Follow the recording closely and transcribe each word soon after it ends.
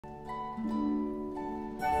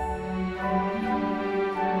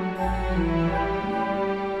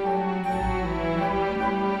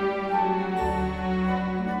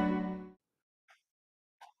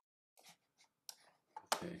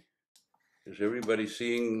Is everybody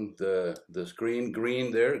seeing the screen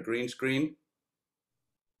green there, green screen?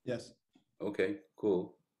 Yes. Okay,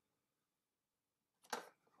 cool.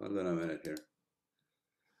 Hold on a minute here.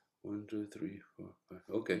 1, 2, 3, 4, 5.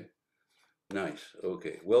 Okay, nice.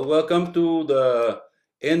 Okay, well, welcome to the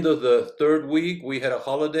end of the third week. We had a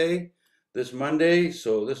holiday this Monday,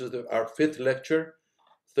 so this is our fifth lecture.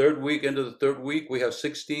 Third week, end of the third week. We have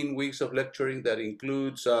 16 weeks of lecturing that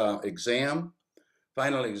includes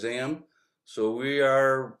final exam. So we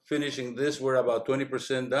are finishing this. We're about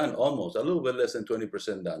 20% done, almost a little bit less than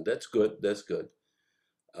 20% done. That's good. That's good.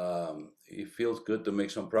 It feels good to make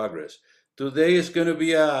some progress. Today is going to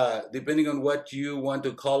be depending on what you want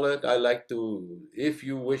to call it. I like to, if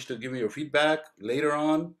you wish to give me your feedback later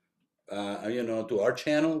on, to our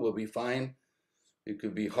channel will be fine. It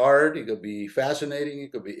could be hard. It could be fascinating.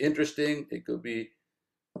 It could be interesting. It could be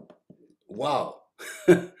wow.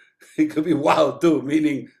 It could be wow too,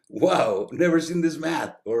 meaning wow, never seen this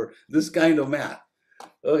math or this kind of math.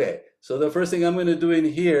 Okay, so the first thing I'm going to do in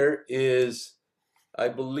here is, I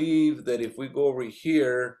believe that if we go over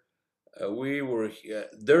here,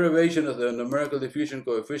 derivation of the numerical diffusion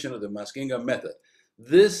coefficient of the Muskingum method.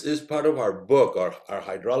 This is part of our book, our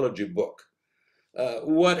hydrology book.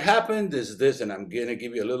 What happened is this, and I'm going to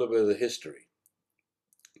give you a little bit of the history.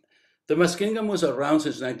 The Muskingum was around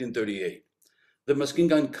since 1938. The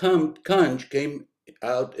Muskingum-Cunge came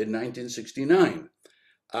out in 1969.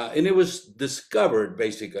 And it was discovered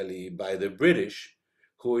basically by the British,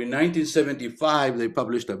 who in 1975, they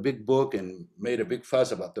published a big book and made a big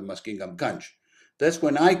fuss about the Muskingum-Cunge. That's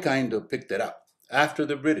when I kind of picked it up, after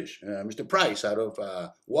the British. Mr. Price out of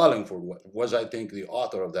Wallingford was, I think, the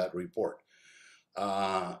author of that report.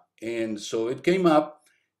 And so it came up,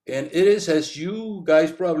 and it is, as you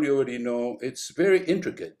guys probably already know, it's very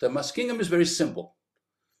intricate. The Muskingum is very simple.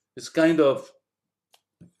 It's kind of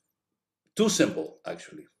too simple,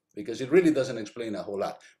 actually, because it really doesn't explain a whole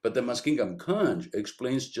lot. But the Muskingum-Cunge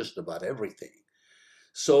explains just about everything.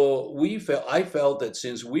 So I felt that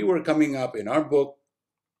since we were coming up in our book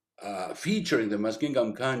featuring the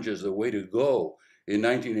Muskingum-Cunge as the way to go in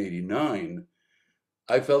 1989,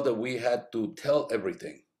 I felt that we had to tell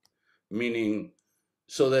everything, meaning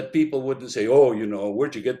so that people wouldn't say, oh,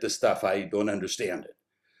 where'd you get this stuff? I don't understand it.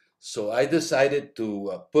 So I decided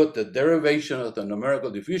to put the derivation of the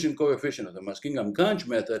numerical diffusion coefficient of the Muskingum-Cunge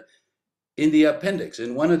method in the appendix,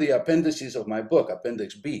 in one of the appendices of my book,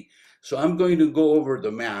 Appendix B. So I'm going to go over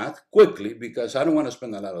the math quickly because I don't want to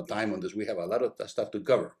spend a lot of time on this. We have a lot of stuff to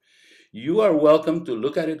cover. You are welcome to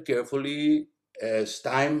look at it carefully as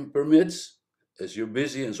time permits, as you're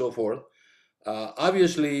busy and so forth.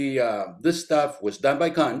 Obviously, this stuff was done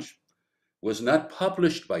by Cunge, was not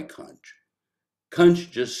published by Cunge.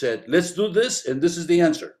 Cunge just said, let's do this, and this is the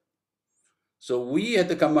answer. So we had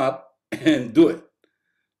to come up and do it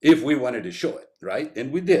if we wanted to show it, right?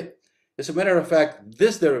 And we did. As a matter of fact,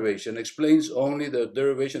 this derivation explains only the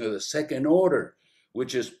derivation of the second order,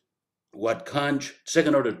 which is what Cunge,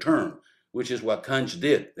 second order term, which is what Cunge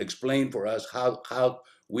did, explain for us how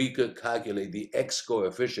we could calculate the X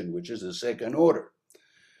coefficient, which is the second order.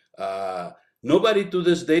 Nobody to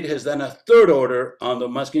this date has done a third order on the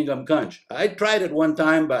Muskingum-Cunge. I tried it one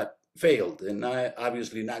time, but failed, and I'm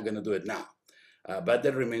obviously not going to do it now. But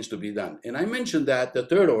that remains to be done. And I mentioned that, the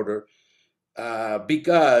third order,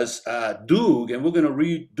 because Dooge, and we're going to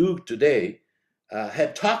read Dooge today,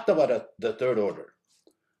 had talked about the third order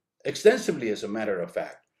extensively, as a matter of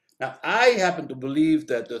fact. Now, I happen to believe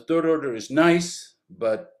that the third order is nice,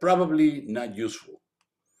 but probably not useful.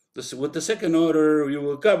 With the second order, you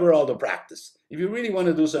will cover all the practice. If you really want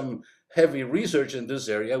to do some heavy research in this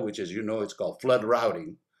area, which, as you know, it's called flood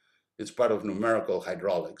routing, it's part of numerical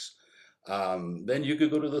hydraulics, then you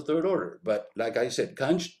could go to the third order. But like I said,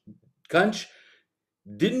 Cunge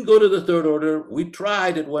didn't go to the third order. We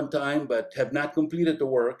tried at one time, but have not completed the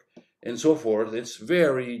work and so forth. It's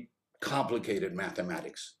very complicated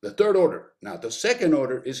mathematics. The third order. Now, the second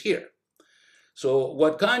order is here. So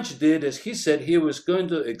what Cunge did is he said he was going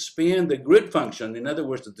to expand the grid function, in other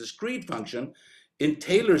words, the discrete function, in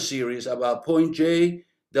Taylor series about point J,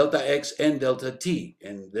 delta X, and delta T.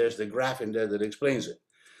 And there's the graph in there that explains it.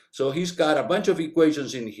 So he's got a bunch of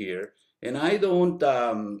equations in here. And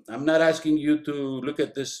I'm not asking you to look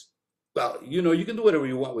at this. Well, you can do whatever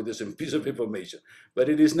you want with this piece of information, but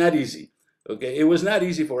it is not easy. Okay, it was not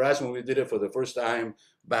easy for us when we did it for the first time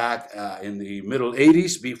back in the middle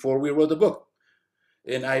 80s before we wrote the book.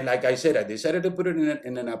 And like I said, I decided to put it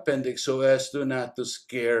in an appendix so as to not to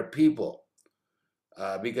scare people.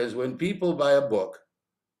 Because when people buy a book,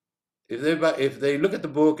 if they look at the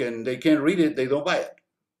book and they can't read it, they don't buy it,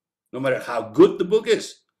 no matter how good the book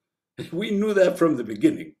is. We knew that from the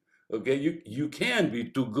beginning. Okay, you can be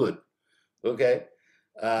too good. Okay,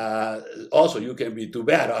 also you can be too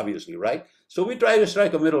bad, obviously, right? So we try to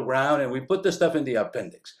strike a middle ground, and we put the stuff in the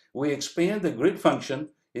appendix. We expand the grid function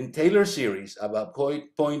in Taylor series about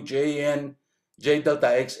point Jn, J delta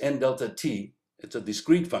x, n delta t. It's a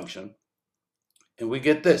discrete function, and we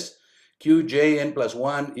get this: Qjn plus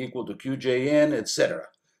 1 equal to Qjn, etc.,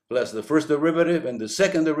 plus the first derivative and the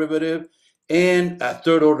second derivative, and a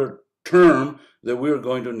third order term that we're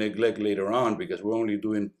going to neglect later on because we're only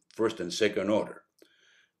doing first and second order.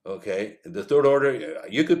 Okay, the third order,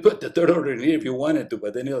 you could put the third order in here if you wanted to,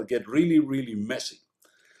 but then it'll get really, really messy.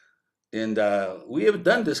 And we have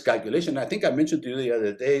done this calculation. I think I mentioned to you the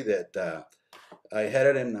other day that I had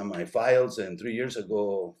it in my files, and 3 years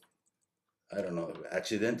ago, I don't know,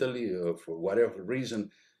 accidentally or for whatever reason,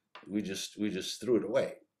 we just threw it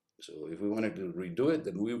away. So if we wanted to redo it,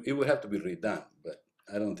 then it would have to be redone. But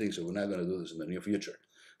I don't think so. We're not going to do this in the near future.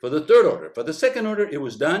 For the third order, for the second order, it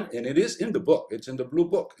was done, and it is in the book. It's in the blue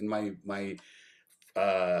book in my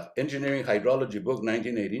engineering hydrology book,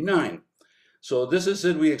 1989. So this is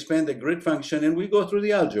it. We expand the grid function, and we go through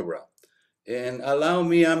the algebra. And allow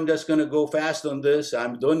me, I'm just going to go fast on this. I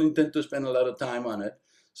don't intend to spend a lot of time on it.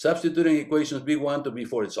 Substituting equations B1 to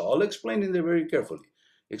B4. It's all explained in there very carefully.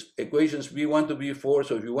 Equations B1 to B4.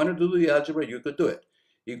 So if you want to do the algebra, you could do it.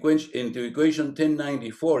 Into equation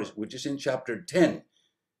 1094, which is in chapter 10.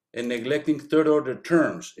 And neglecting third order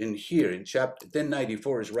terms in here, in chapter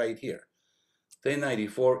 1094 is right here.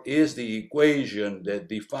 1094 is the equation that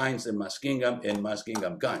defines the Muskingum and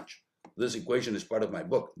Muskingum-Cunge. This equation is part of my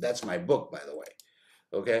book. That's my book, by the way.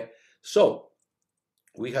 Okay, so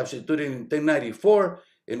we have substituted in 1094,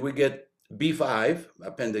 and we get B5,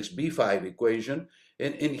 appendix B5 equation.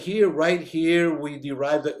 And in here, right here, we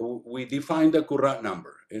define the Courant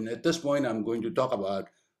number. And at this point, I'm going to talk about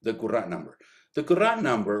the Courant number. The Courant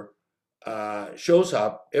number shows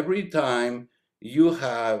up every time you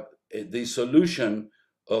have the solution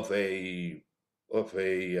of a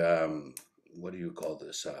what do you call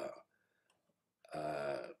this?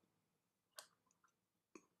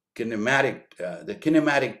 Kinematic, the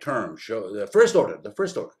kinematic term show the first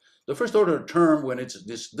order term, when it's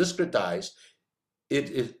discretized,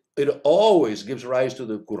 it always gives rise to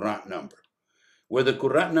the Courant number, where the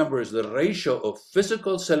Courant number is the ratio of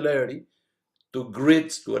physical celerity to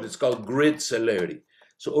grids, what is called grid celerity.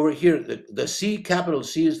 So over here, the C, capital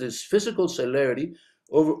C, is this physical celerity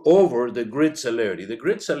over the grid celerity. The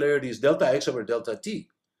grid celerity is delta x over delta t.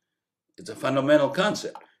 It's a fundamental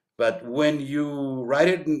concept. But when you write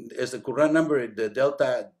it as the Courant number, the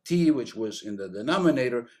delta t, which was in the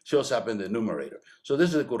denominator, shows up in the numerator. So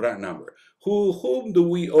this is the Courant number. Whom do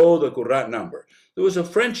we owe the Courant number? There was a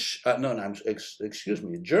French, German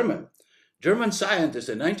scientist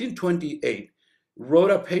in 1928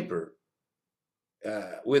 wrote a paper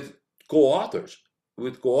with co-authors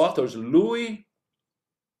Louis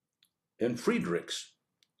and Friedrichs.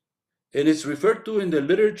 And it's referred to in the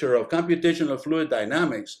literature of computational fluid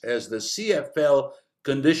dynamics as the CFL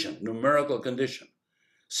condition, numerical condition.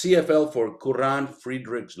 CFL for Courant,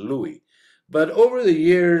 Friedrichs, Louis. But over the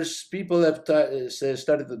years, people have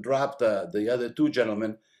started to drop the other two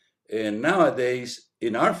gentlemen. And nowadays,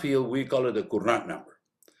 in our field, we call it the Courant number,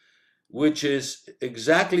 which is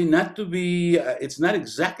exactly it's not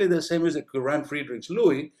exactly the same as the Courant, Friedrichs,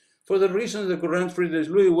 Louis, for the reason the Courant, Friedrichs,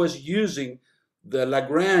 Louis was using the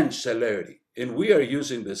Lagrange celerity, and we are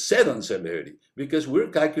using the Seddon celerity because we're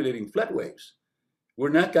calculating flat waves. We're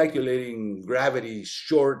not calculating gravity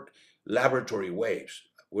short laboratory waves.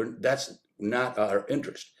 That's not our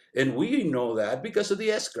interest. And we know that because of the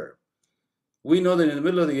S-curve. We know that in the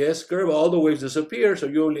middle of the S-curve, all the waves disappear, so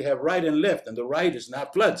you only have right and left, and the right is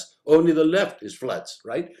not floods. Only the left is floods,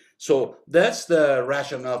 right? So that's the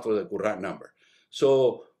rationale for the Courant number.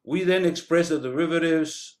 So we then express the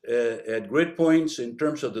derivatives at grid points in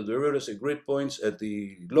terms of the derivatives at grid points at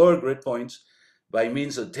the lower grid points by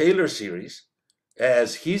means of Taylor series,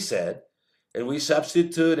 as he said, and we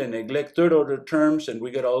substitute and neglect third order terms, and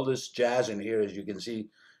we get all this jazz in here, as you can see,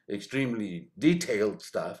 extremely detailed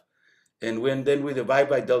stuff. And then we divide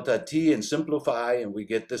by delta t and simplify, and we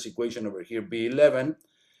get this equation over here, B11.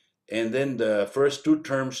 And then the first two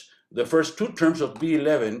terms of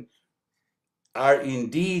B11 are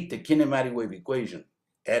indeed the kinematic wave equation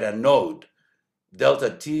at a node.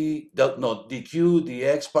 Delta t, dq,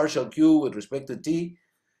 dx, partial q with respect to t,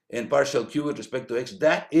 and partial q with respect to x.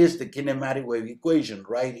 That is the kinematic wave equation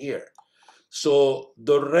right here. So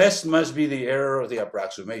the rest must be the error of the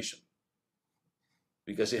approximation,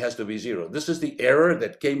 because it has to be zero. This is the error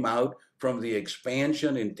that came out from the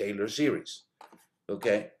expansion in Taylor series.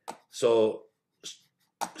 Okay, So,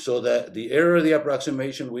 so that the error of the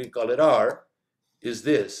approximation, we call it R, is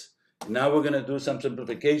this. Now we're going to do some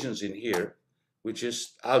simplifications in here, which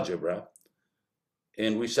is algebra.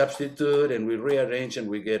 And we substitute and we rearrange and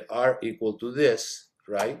we get R equal to this,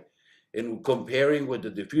 right? And comparing with the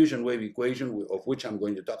diffusion wave equation, of which I'm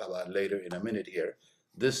going to talk about later in a minute here,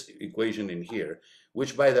 this equation in here,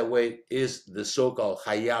 which, by the way, is the so-called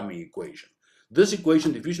Hayami equation. This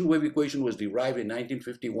equation, diffusion wave equation, was derived in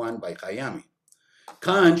 1951 by Hayami.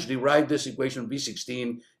 Cunge derived this equation V16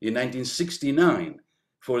 in 1969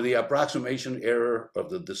 for the approximation error of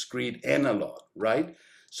the discrete analog, right?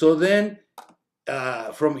 So then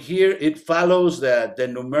from here, it follows that the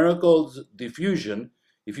numerical diffusion,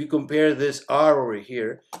 if you compare this R over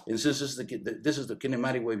here, and since this is the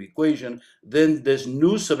kinematic wave equation, then this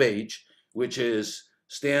nu sub h, which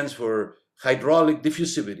stands for hydraulic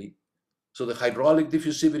diffusivity. So the hydraulic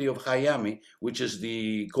diffusivity of Hayami, which is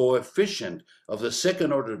the coefficient of the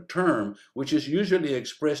second order term, which is usually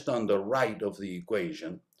expressed on the right of the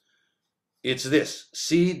equation, it's this,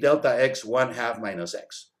 C delta x 1/2 minus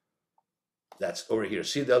x. That's over here,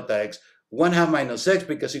 C delta x 1/2 minus x,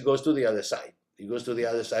 because it goes to the other side. It goes to the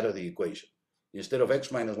other side of the equation. Instead of x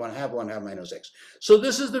minus 1/2, 1/2 minus x. So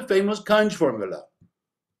this is the famous Cunge formula.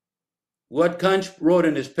 What Cunge wrote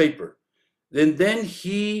in his paper. Then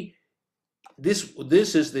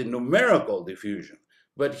this is the numerical diffusion,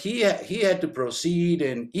 but he had to proceed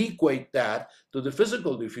and equate that to the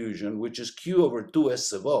physical diffusion, which is Q over 2S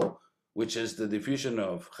sub O, which is the diffusion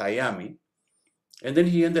of Hayami. And then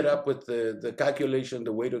he ended up with the calculation,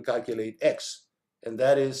 the way to calculate X. And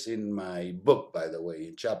that is in my book, by the way,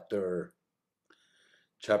 in chapter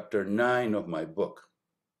 9 of my book.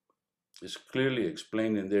 It's clearly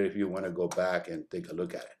explained in there if you want to go back and take a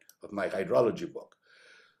look at it, of my hydrology book.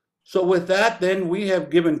 So with that, then we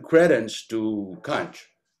have given credence to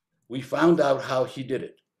Cunge. We found out how he did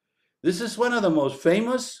it. This is one of the most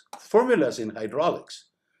famous formulas in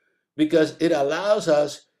hydraulics because it allows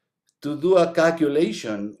us to do a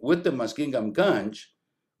calculation with the Muskingum-Cunge,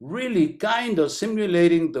 really kind of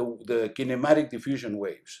simulating the kinematic diffusion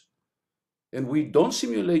waves. And we don't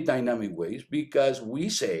simulate dynamic waves because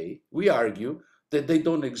we argue that they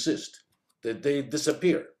don't exist, that they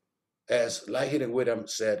disappear, as Lahir and Whittam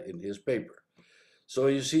said in his paper. So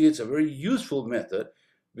you see, it's a very useful method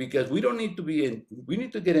because we don't need to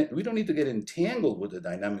get entangled with the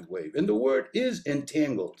dynamic wave. And the word is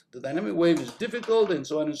entangled. The dynamic wave is difficult and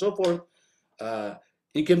so on and so forth.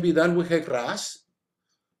 It can be done with Hecras,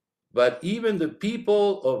 but even the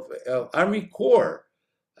people of Army Corps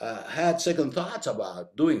had second thoughts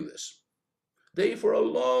about doing this. They, for a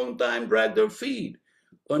long time, dragged their feet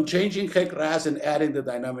on changing Hecras and adding the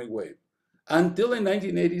dynamic wave. Until in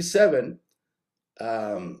 1987,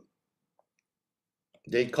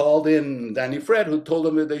 they called in Danny Fred, who told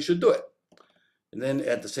them that they should do it. And then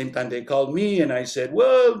at the same time, they called me, and I said,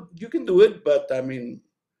 well, you can do it, but I mean,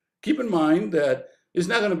 keep in mind that it's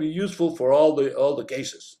not going to be useful for all the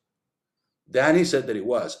cases. Danny said that it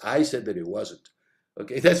was. I said that it wasn't.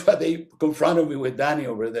 Okay, that's why they confronted me with Danny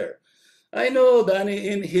over there. I know Danny,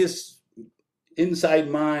 in his inside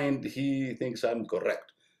mind, he thinks I'm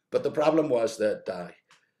correct. But the problem was that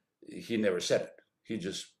he never said it. He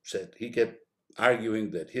just said, he kept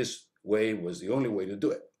arguing that his way was the only way to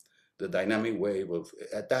do it. The dynamic wave of,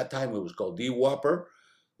 at that time, it was called D-Whopper.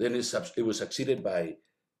 Then it was succeeded by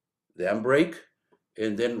the Ambrake.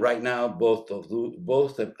 And then right now, both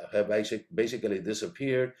have basically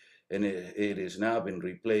disappeared, and it has now been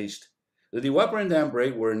replaced. The D-Whopper and the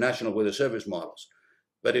Ambrake were National Weather Service models,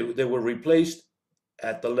 but they were replaced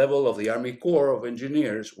at the level of the Army Corps of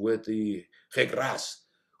Engineers with the Hecras,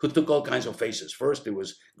 who took all kinds of phases. First, it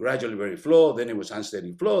was gradually very flow, then it was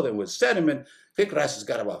unsteady flow, then with sediment. Hecras has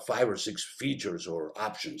got about 5 or 6 features or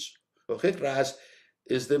options. So Hecras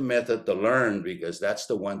is the method to learn because that's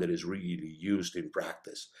the one that is really used in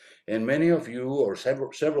practice. And many of you, or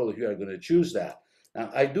several of you, are going to choose that. Now,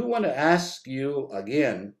 I do want to ask you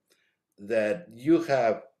again that you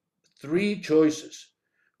have 3 choices.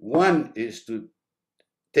 One is to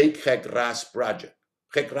take Hecras project,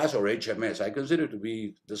 Hecras or HMS. I consider it to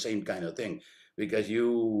be the same kind of thing because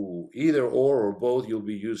you either or both, you'll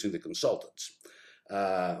be using the consultants.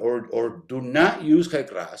 Or do not use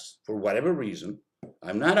Hecras for whatever reason.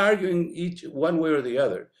 I'm not arguing each one way or the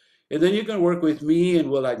other. And then you can work with me and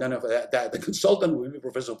we'll identify that the consultant will be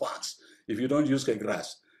Professor Ponce if you don't use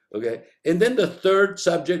Hecras. Okay. And then the third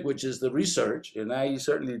subject, which is the research, and I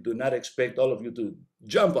certainly do not expect all of you to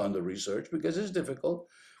jump on the research because it's difficult.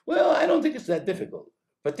 Well, I don't think it's that difficult,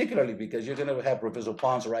 particularly because you're going to have Professor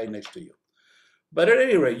Ponce right next to you. But at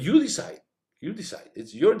any rate, you decide. You decide.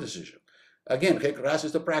 It's your decision. Again, HEC-RAS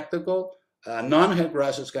is the practical,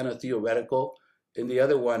 non-HEC-RAS is kind of theoretical, and the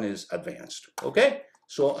other one is advanced. Okay?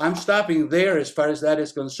 So I'm stopping there as far as that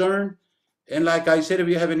is concerned. And like I said, if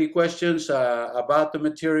you have any questions about the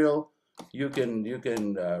material, you can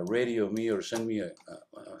radio me or send me I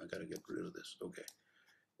gotta get rid of this. Okay.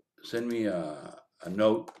 Send me a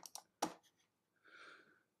note.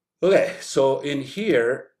 Okay, so in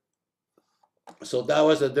here, so that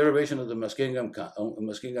was the derivation of the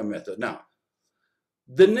Muskingum method. Now,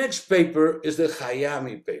 the next paper is the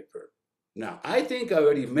Hayami paper. Now, I think I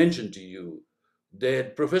already mentioned to you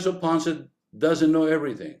that Professor Ponce doesn't know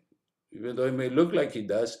everything. Even though it may look like he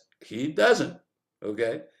does, he doesn't,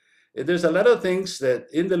 okay? There's a lot of things that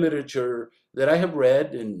in the literature that I have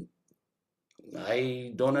read and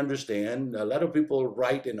I don't understand. A lot of people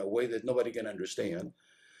write in a way that nobody can understand.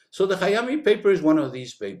 So the Hayami paper is one of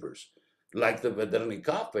these papers. Like the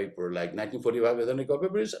Vedrnikov paper, like 1945 Vedrnikov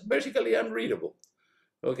paper, is basically unreadable.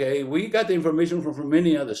 Okay, we got the information from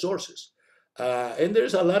many other sources. And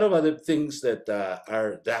there's a lot of other things that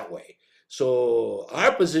are that way. So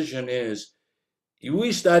our position is,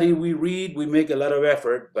 we study, we read, we make a lot of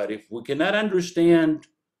effort, but if we cannot understand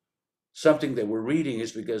something that we're reading,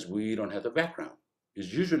 it's because we don't have the background.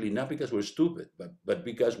 It's usually not because we're stupid, but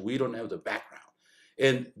because we don't have the background.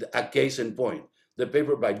 And a case in point, the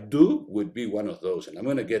paper by Dooge would be one of those, and I'm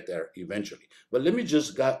going to get there eventually. But let me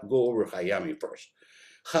just go over Hayami first.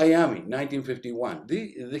 Hayami, 1951.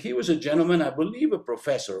 He was a gentleman, I believe a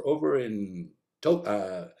professor over in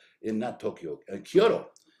not Tokyo,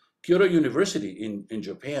 Kyoto University in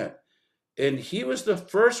Japan. And he was the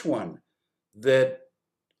first one that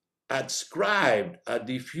ascribed a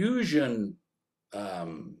diffusion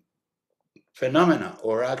phenomena,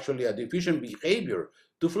 or actually a diffusion behavior,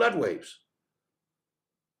 to flood waves.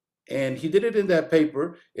 And he did it in that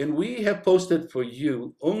paper, and we have posted for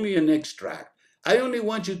you only an extract. I only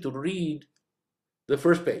want you to read the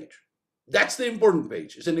first page. That's the important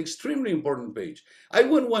page. It's an extremely important page. I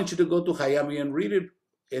wouldn't want you to go to Hayami and read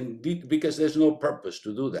it because there's no purpose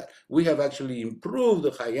to do that. We have actually improved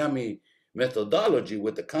the Hayami methodology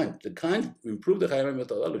with the Cunge. The Cunge improved the Hayami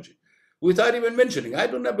methodology without even mentioning. I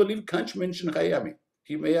do not believe Cunge mentioned Hayami.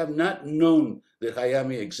 He may have not known that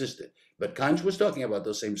Hayami existed, but Cunge was talking about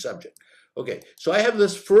the same subject. Okay, so I have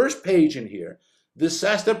this first page in here,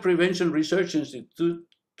 Disaster Prevention Research Institute,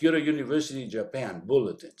 Kyoto University, Japan,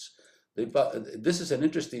 bulletins. This is an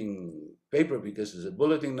interesting paper because it's a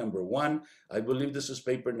bulletin number 1. I believe this is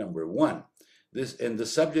paper number 1. And the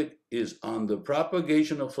subject is on the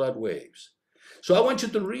propagation of flood waves. So I want you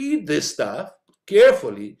to read this stuff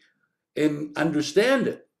carefully and understand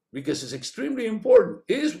it, because it's extremely important.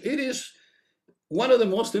 It is one of the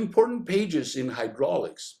most important pages in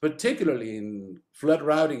hydraulics, particularly in flood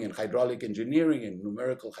routing and hydraulic engineering and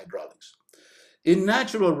numerical hydraulics. In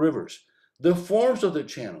natural rivers, the forms of the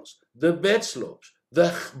channels, the bed slopes,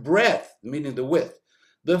 the breadth, meaning the width,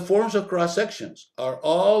 the forms of cross sections are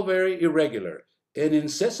all very irregular and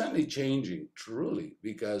incessantly changing, truly,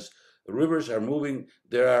 because rivers are moving.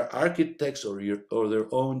 There are architects or their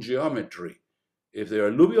own geometry. If there are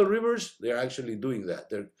alluvial rivers, they're actually doing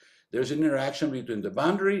that. There's an interaction between the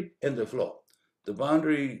boundary and the flow. The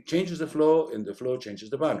boundary changes the flow, and the flow changes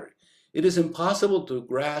the boundary. It is impossible to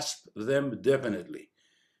grasp them definitely.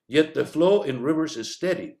 Yet the flow in rivers is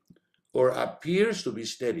steady, or appears to be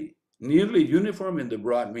steady, nearly uniform in the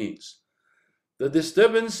broad means. The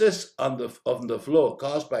disturbances on the flow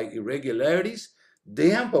caused by irregularities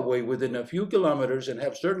damp away within a few kilometers and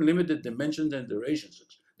have certain limited dimensions and durations.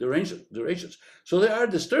 So there are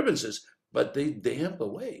disturbances, but they damp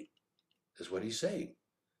away. That's what he's saying.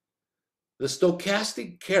 The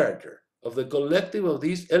stochastic character of the collective of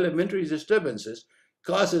these elementary disturbances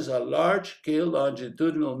causes a large-scale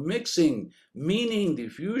longitudinal mixing, meaning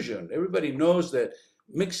diffusion. Everybody knows that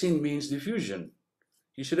mixing means diffusion.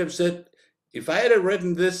 He should have said, if I had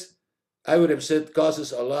written this, I would have said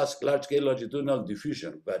causes a large-scale longitudinal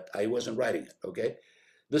diffusion, but I wasn't writing it, okay?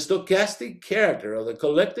 The stochastic character of the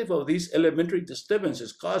collective of these elementary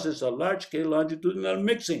disturbances causes a large-scale longitudinal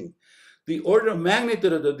mixing. The order of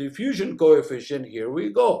magnitude of the diffusion coefficient, here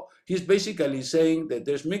we go. He's basically saying that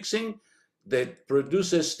there's mixing that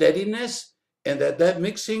produces steadiness, and that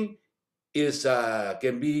mixing is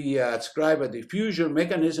can be ascribed a diffusion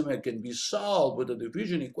mechanism and can be solved with the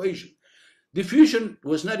diffusion equation. Diffusion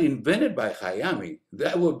was not invented by Hayami.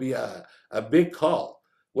 That would be a big call.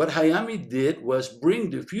 What Hayami did was bring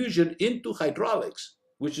diffusion into hydraulics,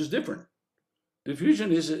 which is different.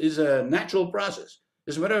 Diffusion is a natural process.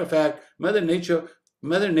 As a matter of fact, Mother Nature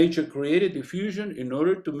created diffusion in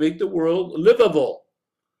order to make the world livable.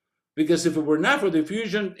 Because if it were not for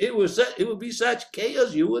diffusion, it would be such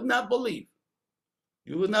chaos you would not believe.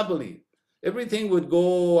 You would not believe. Everything would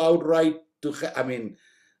go outright to, I mean,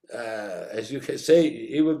 as you can say,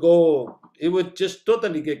 it would just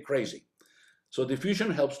totally get crazy. So diffusion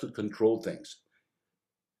helps to control things.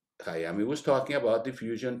 Hayami was talking about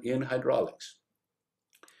diffusion in hydraulics.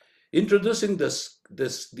 Introducing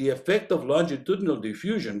the effect of longitudinal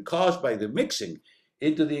diffusion caused by the mixing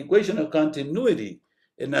into the equation of continuity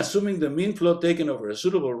and assuming the mean flow taken over a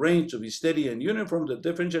suitable range to be steady and uniform, the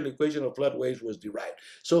differential equation of flood waves was derived.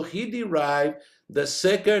 So he derived the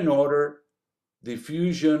second order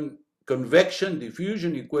convection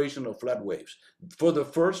diffusion equation of flood waves for the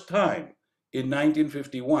first time in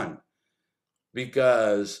 1951,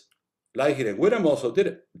 because Leahy and Whittam also did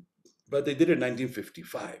it, but they did it in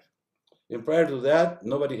 1955. And prior to that,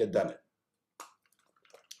 nobody had done it.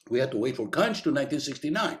 We had to wait for Cunge to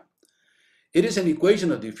 1969. It is an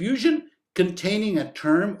equation of diffusion containing a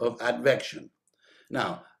term of advection.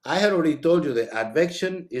 Now, I had already told you that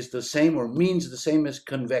advection is the same or means the same as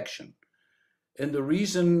convection. And the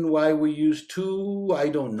reason why we use two, I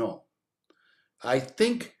don't know. I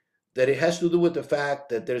think that it has to do with the fact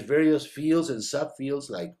that there's various fields and subfields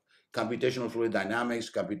like computational fluid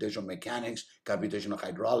dynamics, computational mechanics, computational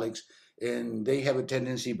hydraulics, and they have a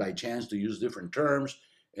tendency by chance to use different terms,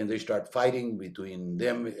 and they start fighting between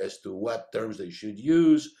them as to what terms they should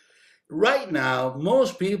use. Right now,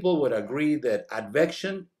 most people would agree that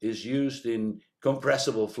advection is used in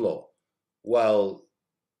compressible flow, while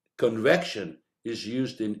convection is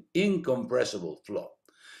used in incompressible flow.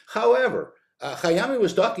 However, Hayami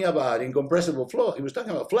was talking about incompressible flow. He was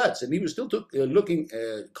talking about floods, and he was still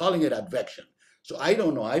calling it advection. So I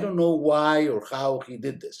don't know. I don't know why or how he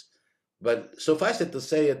did this. But suffice it to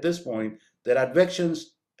say at this point that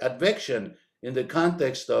advection in the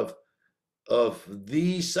context of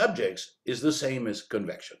these subjects is the same as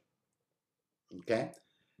convection. Okay?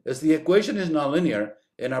 As the equation is nonlinear,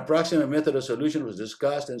 an approximate method of solution was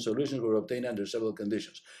discussed and solutions were obtained under several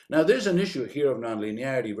conditions. Now there's an issue here of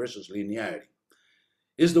nonlinearity versus linearity.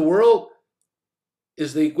 Is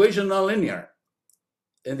the equation nonlinear?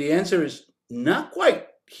 And the answer is not quite.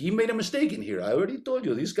 He made a mistake in here. I already told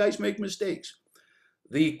you, these guys make mistakes.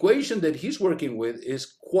 The equation that he's working with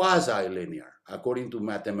is quasi-linear, according to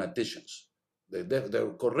mathematicians.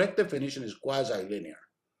 The correct definition is quasi-linear.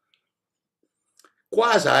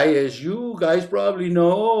 Quasi, as you guys probably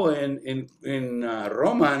know, in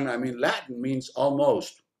Roman, I mean, Latin means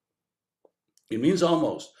almost. It means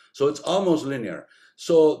almost. So it's almost linear.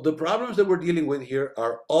 So the problems that we're dealing with here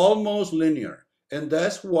are almost linear. And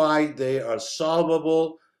that's why they are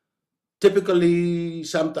solvable, typically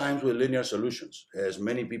sometimes with linear solutions, as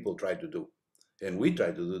many people try to do. And we try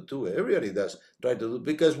to do too. Everybody does try to do,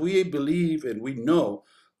 because we believe and we know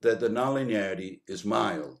that the nonlinearity is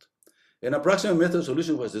mild. An approximate method of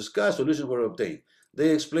solution was discussed, solutions were obtained. They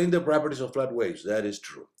explained the properties of flood waves. That is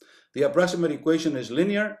true. The approximate equation is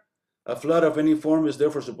linear. A flood of any form is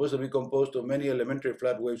therefore supposed to be composed of many elementary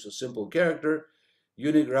flood waves of simple character,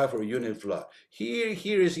 unit graph or unit flood.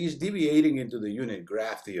 He's deviating into the unit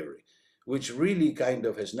graph theory, which really kind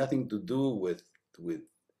of has nothing to do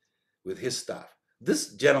with his stuff.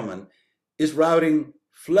 This gentleman is routing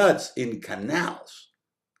floods in canals.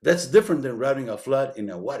 That's different than routing a flood in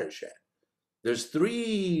a watershed. There's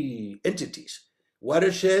three entities: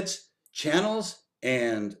 watersheds, channels,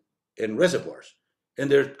 and reservoirs. And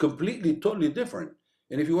they're completely, totally different.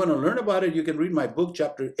 And if you want to learn about it, you can read my book.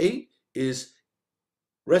 Chapter 8 is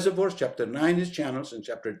reservoirs, chapter 9 is channels, and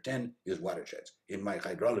chapter 10 is watersheds in my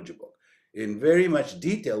hydrology book. In very much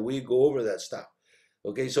detail, we go over that stuff.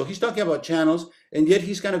 Okay, so he's talking about channels, and yet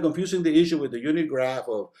he's kind of confusing the issue with the unit graph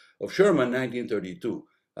of Sherman, 1932.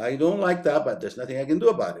 I don't like that, but there's nothing I can do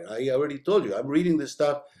about it. I already told you, I'm reading this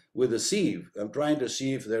stuff with a sieve. I'm trying to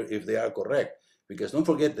see if they are correct. Because don't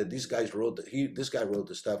forget that this guy wrote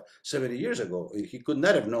the stuff 70 years ago. He could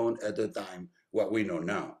not have known at the time what we know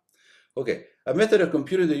now. Okay, a method of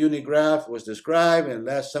computing the unit graph was described, and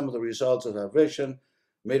last some of the results of advection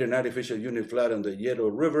made an artificial unit flood on the Yellow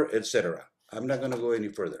River, etc. I'm not going to go any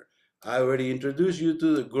further. I already introduced you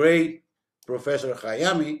to the great Professor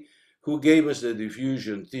Hayami, who gave us the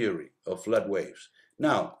diffusion theory of flood waves.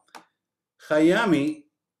 Now, Hayami,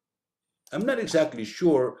 I'm not exactly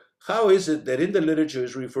sure how is it that in the literature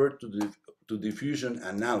is referred to diffusion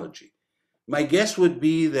analogy. My guess would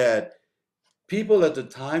be that people at the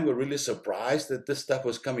time were really surprised that this stuff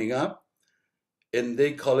was coming up, and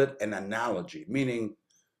they call it an analogy, meaning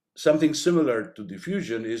something similar to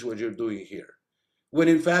diffusion is what you're doing here. When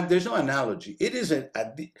in fact, there's no analogy. It is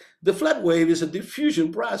the flood wave is a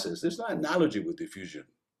diffusion process. There's no analogy with diffusion.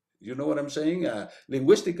 You know what I'm saying?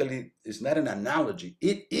 Linguistically, it's not an analogy.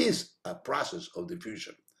 It is a process of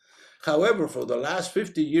diffusion. However, for the last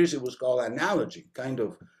 50 years, it was called analogy, kind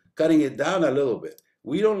of cutting it down a little bit.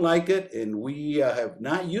 We don't like it, and we have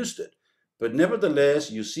not used it. But nevertheless,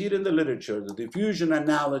 you see it in the literature, the diffusion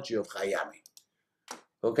analogy of Hayami.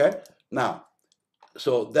 Okay? Now,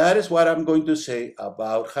 so that is what I'm going to say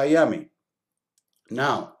about Hayami.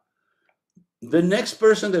 Now, the next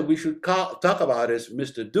person that we should talk about is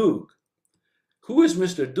Mr. Dooge. Who is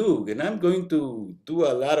Mr. Dooge? And I'm going to do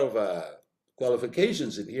a lot of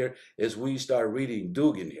qualifications in here as we start reading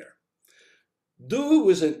Dooge in here.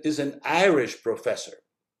 Dooge is an Irish professor.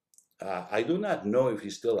 I do not know if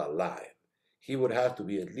he's still alive. He would have to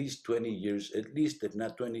be at least 20 years, at least if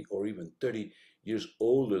not 20 or even 30 years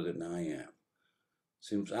older than I am.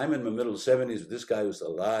 Since I'm in my middle 70s, if this guy was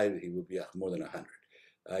alive, he would be more than 100.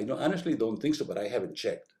 I honestly don't think so, but I haven't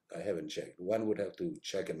checked. One would have to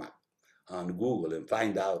check him out on Google and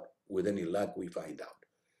find out, with any luck, we find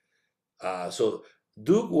out. So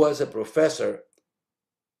Dooge was a professor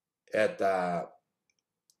at, I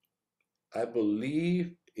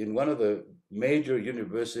believe, in one of the major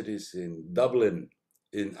universities in Dublin,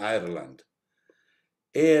 in Ireland.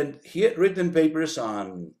 And he had written papers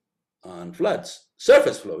on floods,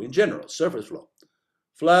 surface flow in general, surface flow.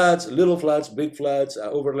 Floods, little floods, big floods,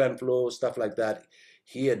 overland flow, stuff like that.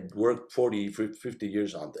 He had worked 40, 50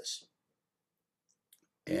 years on this.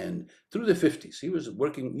 And through the 50s, he was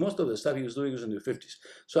working, most of the stuff he was doing was in the 50s.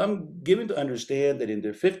 So I'm given to understand that in the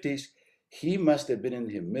 50s, he must have been in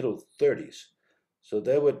his middle 30s. So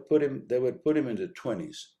that would put him in the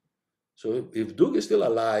 20s. So if Dooge is still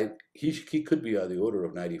alive, he could be on the order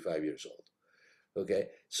of 95 years old. Okay,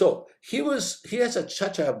 so he has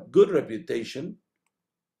such a good reputation.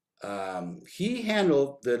 He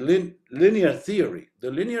handled the linear theory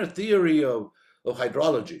of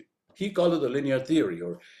hydrology. He called it the linear theory,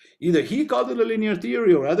 or either he called it a linear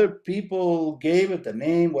theory or other people gave it the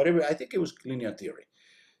name, whatever. I think it was linear theory.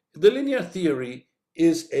 The linear theory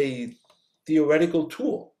is a theoretical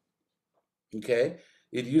tool. Okay,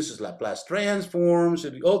 it uses Laplace transforms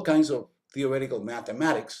and all kinds of theoretical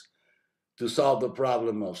mathematics to solve the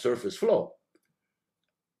problem of surface flow,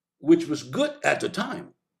 which was good at the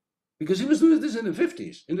time because he was doing this in the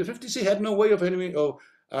 50s. In the 50s, he had no way of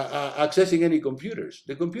accessing any computers.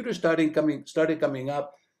 The computers started coming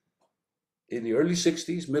up in the early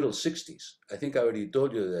 60s, middle 60s. I think I already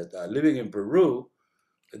told you that living in Peru,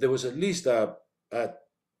 there was at least a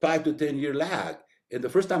 5 to 10 year lag. And the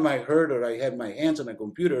first time I heard or I had my hands on a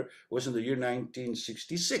computer was in the year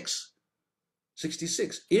 1966.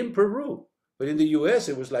 66 in Peru. But in the US,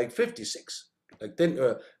 it was like 56, like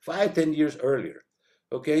 10 years earlier.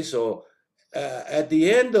 Okay, so at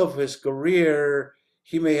the end of his career,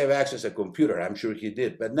 he may have accessed a computer. I'm sure he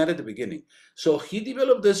did, but not at the beginning. So he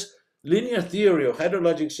developed this linear theory of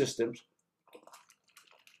hydrologic systems,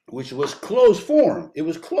 which was closed form. It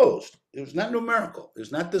was closed. It was not numerical.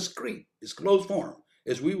 It's not discrete. It's closed form,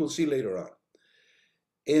 as we will see later on.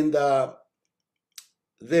 And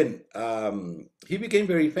then he became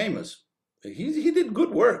very famous. He did good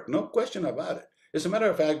work, no question about it. As a matter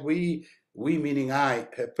of fact, we meaning I,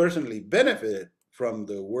 have personally benefited from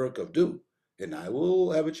the work of Dooge, and I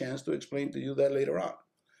will have a chance to explain to you that later on.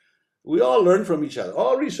 We all learn from each other.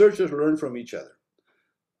 All researchers learn from each other.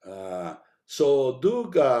 So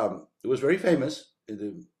Dooge was very famous in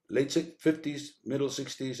the late 50s, middle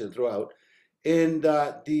 60s, and throughout. And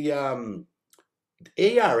the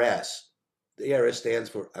ARS stands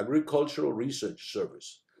for Agricultural Research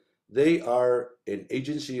Service. They are an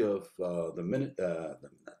agency of the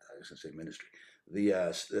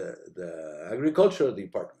Agricultural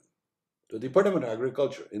Department, the Department of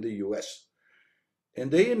Agriculture in the U.S. And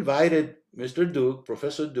they invited Mr. Dooge,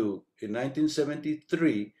 Professor Dooge, in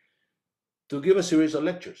 1973 to give a series of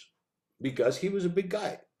lectures because he was a big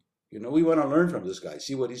guy. We want to learn from this guy,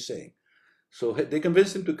 see what he's saying. So they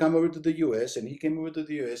convinced him to come over to the U.S., and he came over to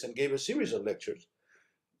the U.S. and gave a series of lectures,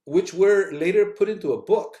 which were later put into a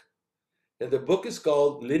book. And the book is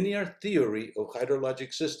called Linear Theory of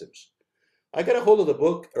Hydrologic Systems. I got a hold of the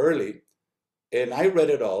book early, and I read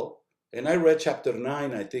it all. And I read chapter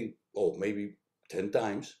 9, I think, maybe 10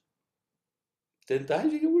 times. 10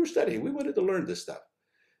 times? We were studying. We wanted to learn this stuff.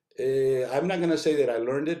 I'm not going to say that I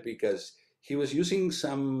learned it because he was using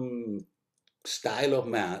some style of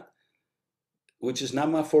math, which is not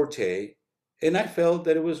my forte, and I felt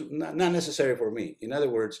that it was not necessary for me. In other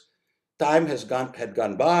words, time had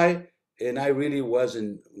gone by, and I really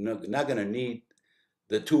wasn't not going to need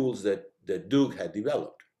the tools that Dooge had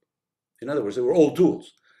developed. In other words, they were old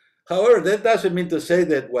tools. However, that doesn't mean to say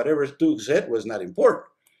that whatever Dooge said was not important.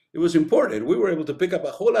 It was important. We were able to pick up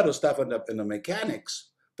a whole lot of stuff in the mechanics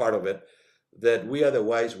part of it that we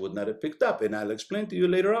otherwise would not have picked up, and I'll explain to you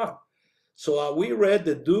later on. So we read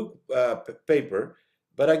the Dooge paper,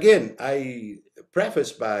 but again, I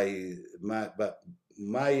preface by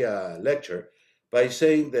my lecture by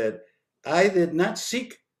saying that I did not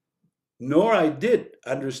seek, nor I did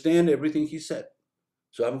understand everything he said.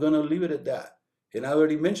 So I'm going to leave it at that. And I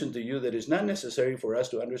already mentioned to you that it's not necessary for us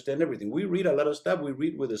to understand everything. We read a lot of stuff. We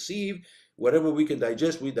read with a sieve. Whatever we can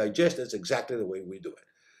digest, we digest. That's exactly the way we do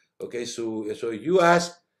it. Okay, so you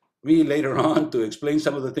ask me later on to explain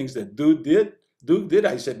some of the things that Dooge did.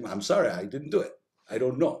 I said, I'm sorry, I didn't do it. I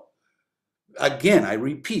don't know. Again, I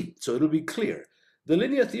repeat, so it'll be clear. The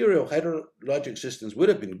linear theory of hydrologic systems would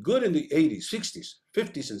have been good in the 80s, 60s,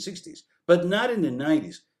 50s, and 60s, but not in the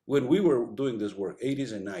 90s when we were doing this work,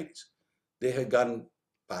 80s and 90s. They had gotten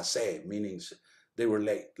passé, meaning they were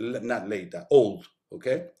late, not late, old,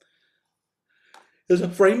 okay? As a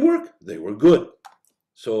framework, they were good.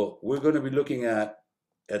 So we're going to be looking at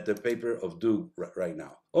the paper of Dooge right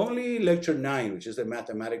now. Only lecture 9, which is the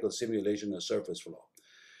mathematical simulation of surface flow.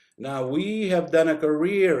 Now, we have done a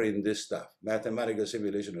career in this stuff, mathematical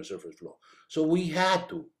simulation of surface flow. So we had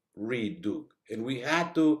to read Dooge, and we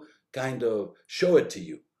had to kind of show it to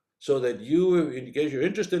you so that you, in case you're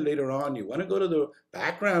interested later on, you want to go to the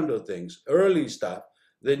background of things, early stuff,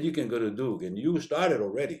 then you can go to Dooge, and you started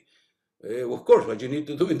already. Of course, what you need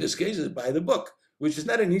to do in this case is buy the book, which is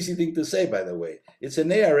not an easy thing to say, by the way. It's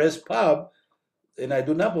an ARS pub, and I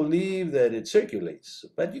do not believe that it circulates,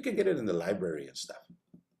 but you can get it in the library and stuff.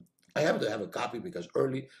 I happen to have a copy because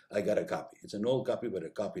early I got a copy. It's an old copy, but a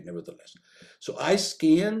copy nevertheless. So I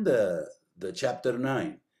scanned the chapter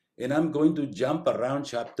 9, and I'm going to jump around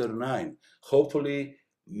chapter 9, hopefully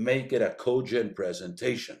make it a cogent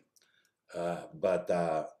presentation. But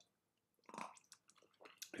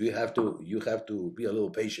you have to be a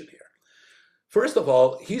little patient here. First of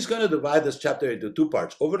all, he's going to divide this chapter into two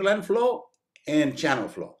parts: overland flow and channel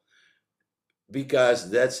flow, because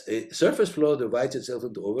that's surface flow divides itself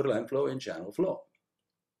into overland flow and channel flow.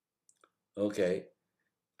 Okay.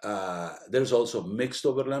 There's also mixed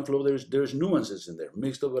overland flow. There's nuances in there.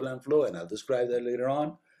 Mixed overland flow, and I'll describe that later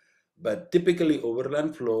on. But typically,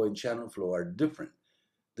 overland flow and channel flow are different.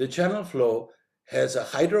 The channel flow has a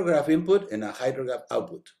hydrograph input and a hydrograph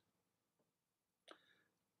output.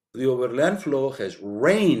 The overland flow has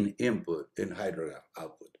rain input and hydrograph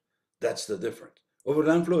output. That's the difference.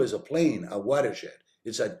 Overland flow is a plane, a watershed.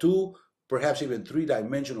 It's a 2, perhaps even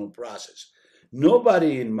 3-dimensional process.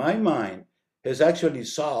 Nobody in my mind has actually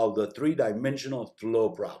solved the 3-dimensional flow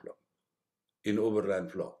problem in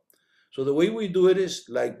overland flow. So the way we do it is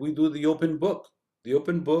like we do the open book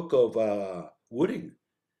of Wooding.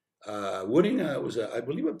 Wooding was, I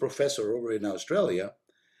believe, a professor over in Australia,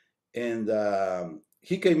 and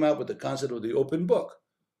he came up with the concept of the open book.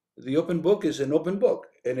 The open book is an open book,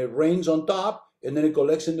 and it rains on top, and then it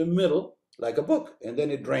collects in the middle like a book, and then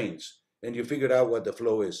it drains, and you figured out what the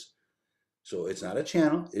flow is. So it's not a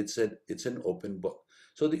channel, it's an open book.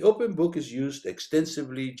 So the open book is used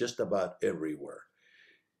extensively just about everywhere.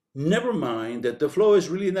 Never mind that the flow is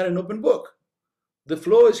really not an open book. The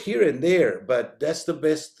flow is here and there, but that's the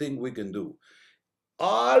best thing we can do.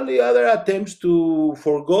 All the other attempts to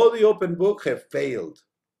forego the open book have failed.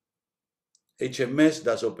 HMS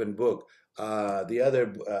does open book. The other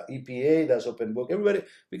EPA does open book. Everybody,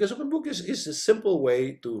 because open book is a simple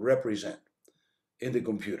way to represent in the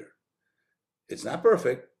computer. It's not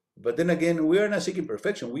perfect, but then again, we are not seeking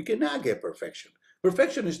perfection. We cannot get perfection.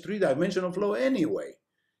 Perfection is 3-dimensional flow anyway,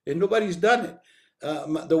 and nobody's done it.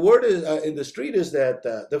 The word is in the street is that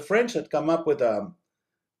the French had come up with the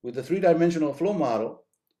 3-dimensional flow model,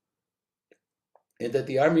 and that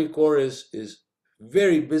the Army Corps is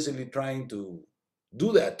very busily trying to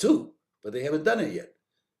do that too, but they haven't done it yet.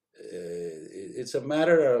 It's a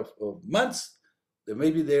matter of months that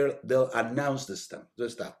maybe they'll announce this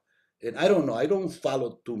stuff. And I don't know, I don't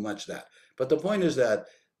follow too much that. But the point is that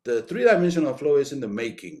the 3-dimensional flow is in the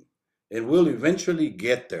making, and we'll eventually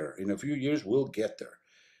get there. In a few years, we'll get there.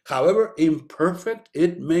 However imperfect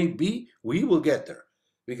it may be, we will get there.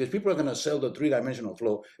 Because people are going to sell the 3-dimensional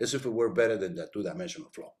flow as if it were better than the 2-dimensional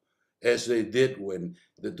flow. As they did when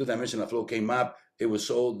the 2-dimensional flow came up, it was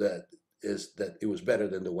sold that it was better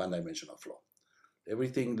than the 1-dimensional flow.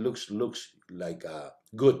 Everything looks like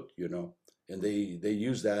good, you know, and they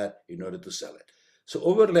use that in order to sell it. So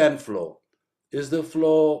overland flow is the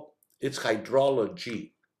flow, it's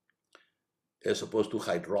hydrology as opposed to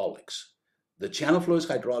hydraulics. The channel flow is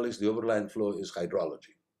hydraulics, the overland flow is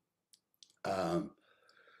hydrology.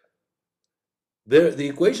 The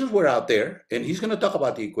equations were out there, and he's going to talk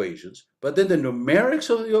about the equations, but then the numerics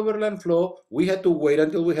of the overland flow, we had to wait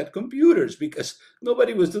until we had computers because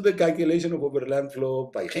nobody was doing the calculation of overland flow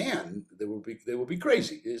by hand. They would be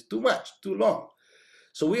crazy. It's too much, too long.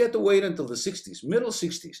 So we had to wait until the 60s, middle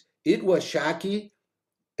 60s. It was Shockey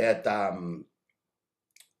at, there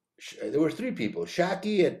were three people,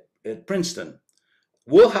 Shockey at Princeton,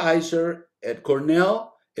 Woolheiser at Cornell,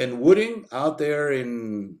 and Wooding out there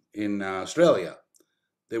in Australia.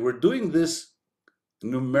 They were doing this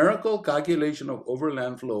numerical calculation of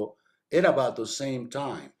overland flow at about the same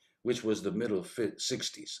time, which was the middle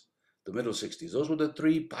 60s. The middle 60s. Those were the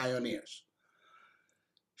three pioneers.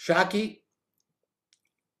 Shockey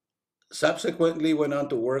subsequently went on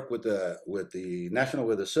to work with the National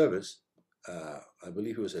Weather Service. I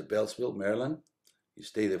believe he was at Beltsville, Maryland. He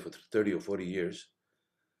stayed there for 30 or 40 years.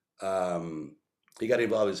 He got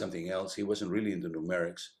involved in something else. He wasn't really into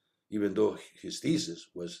numerics, even though his thesis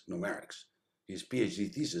was numerics, his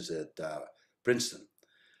PhD thesis at Princeton.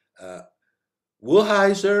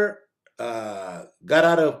 Woolheiser got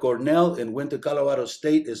out of Cornell and went to Colorado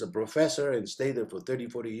State as a professor and stayed there for 30,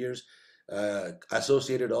 40 years,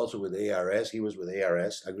 associated also with ARS. He was with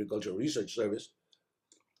ARS, Agricultural Research Service.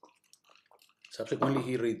 Subsequently,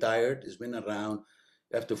 he retired. He's been around.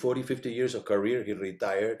 After 40, 50 years of career, he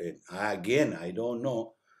retired. And again, I don't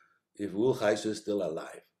know if Woolheiser is still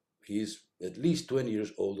alive. He's at least 20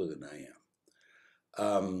 years older than I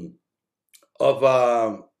am. Of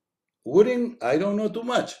Wooding, I don't know too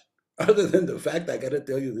much, other than the fact I got to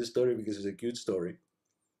tell you this story because it's a cute story.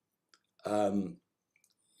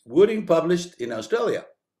 Wooding published in Australia.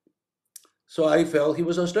 So I felt he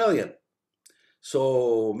was Australian.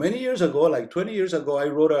 So many years ago, like 20 years ago, I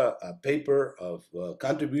wrote a paper of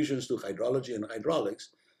contributions to hydrology and hydraulics,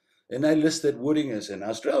 and I listed Wooding as an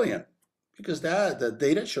Australian because the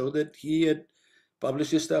data showed that he had published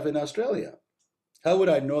his stuff in Australia. How would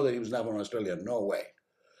I know that he was not from Australia? No way.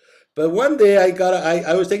 But one day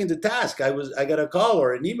I was taken to task. I got a call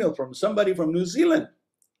or an email from somebody from New Zealand,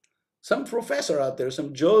 some professor out there,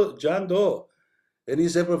 some John Doe, and he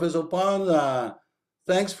said, Professor Ponce,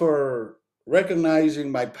 thanks for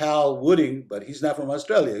recognizing my pal Wooding, but he's not from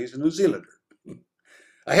Australia. He's a New Zealander.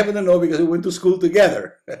 I happen to know because we went to school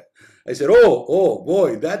together. I said, oh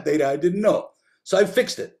boy, that data I didn't know. So I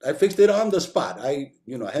fixed it. I fixed it on the spot. I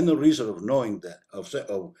had no reason of knowing that,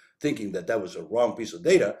 of thinking that was a wrong piece of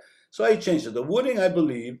data. So I changed it. The Wooding, I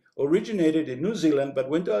believe, originated in New Zealand, but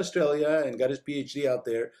went to Australia and got his PhD out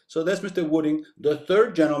there. So that's Mr. Wooding, the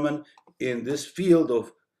third gentleman in this field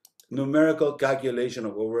of numerical calculation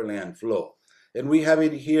of overland flow. And we have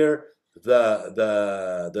in here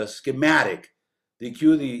the schematic, the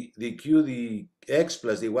Q, the X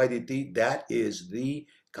plus the Y dt, that is the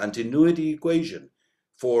continuity equation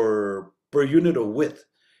for per unit of width.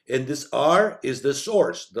 And this R is the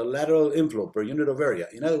source, the lateral inflow per unit of area.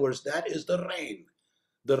 In other words, that is the rain.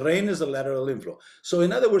 The rain is the lateral inflow. So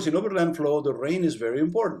in other words, in overland flow, the rain is very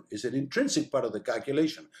important. It's an intrinsic part of the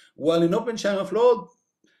calculation. While in open channel flow,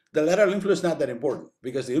 the lateral inflow is not that important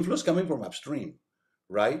because the inflow is coming from upstream,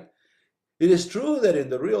 right? It is true that in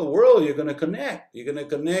the real world, you're going to connect. You're going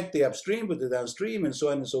to connect the upstream with the downstream and so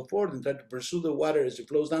on and so forth and try to pursue the water as it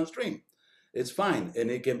flows downstream. It's fine,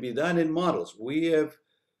 and it can be done in models. We have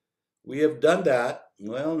done that.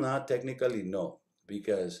 Well, not technically, no,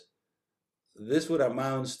 because this would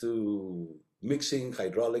amounts to mixing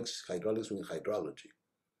hydraulics with hydrology.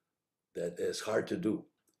 That is hard to do.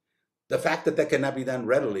 The fact that cannot be done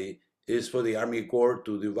readily is for the Army Corps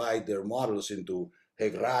to divide their models into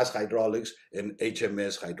HEGRAS hydraulics and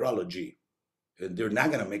HMS hydrology. And they're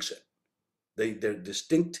not going to mix it. They're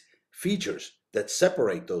distinct features that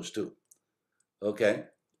separate those two. Okay.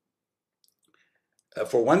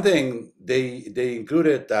 For one thing, they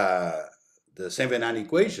included the Saint-Venant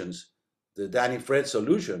equations, the Danny-Fred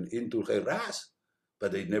solution into HEGRAS,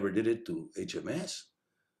 but they never did it to HMS.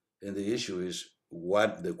 And the issue is,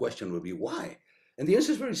 the question would be why? And the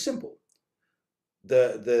answer is very simple.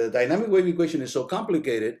 The dynamic wave equation is so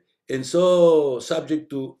complicated and so subject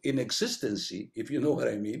to inexistency, if you know what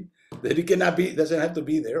I mean, that it doesn't have to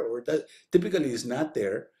be there, or typically is not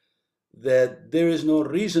there, that there is no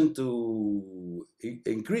reason to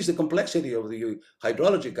increase the complexity of the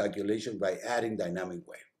hydrology calculation by adding dynamic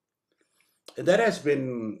wave. And that has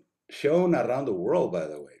been shown around the world, by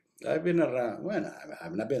the way. I've been around, well,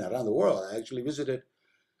 I've not been around the world. I actually visited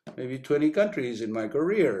maybe 20 countries in my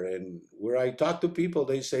career, and where I talk to people,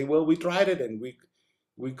 they say, well, we tried it and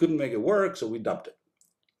we couldn't make it work, so we dumped it.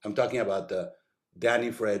 I'm talking about the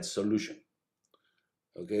Danny-Fred solution.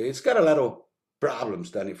 Okay, it's got a lot of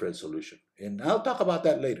problems, Danny-Fred solution, and I'll talk about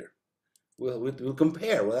that later We'll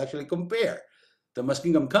compare. We'll actually compare the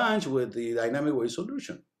Muskingum-Cunge with the dynamic wave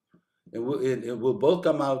solution, and it will both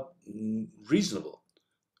come out reasonable.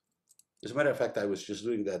 As a matter of fact, I was just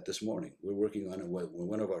doing that this morning. We're working on it with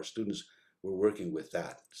one of our students. We're working with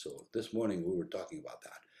that. So this morning we were talking about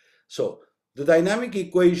that. So the dynamic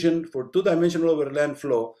equation for two-dimensional overland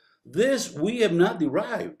flow, this we have not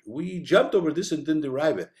derived. We jumped over this and didn't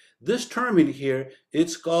derive it. This term in here,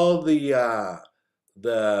 it's called the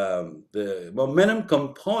momentum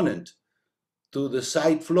component to the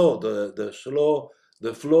side flow,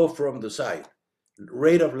 the flow from the side.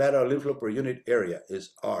 Rate of lateral inflow per unit area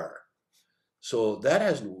is R. So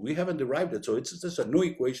that we haven't derived it. So it's just a new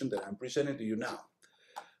equation that I'm presenting to you now.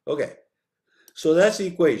 Okay, so that's the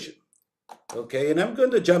equation. Okay, and I'm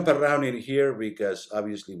going to jump around in here because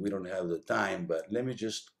obviously we don't have the time, but let me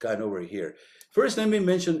just cut over here. First, let me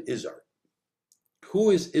mention Izzard.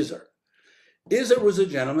 Who is Izzard? Izzard was a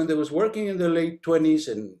gentleman that was working in the late 20s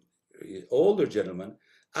and older gentleman.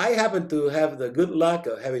 I happen to have the good luck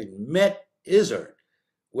of having met Izzard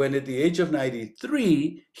when at the age of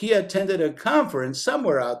 93, he attended a conference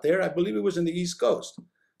somewhere out there. I believe it was in the East Coast,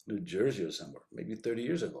 New Jersey or somewhere, maybe 30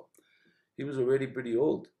 years ago. He was already pretty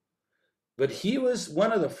old. But he was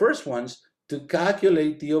one of the first ones to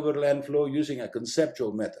calculate the overland flow using a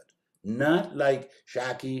conceptual method, not like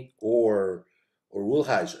Schacke or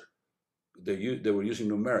Woolheiser. They were using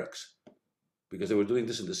numerics because they were doing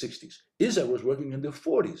this in the 60s. Izzard was working in the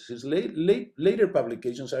 40s. His later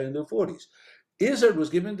publications are in the 40s. Izzard was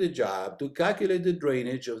given the job to calculate the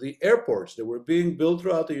drainage of the airports that were being built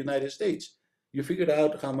throughout the United States. You figured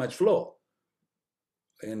out how much flow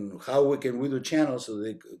and how we do channels so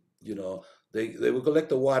they could, they will collect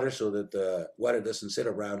the water so that the water doesn't sit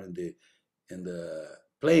around in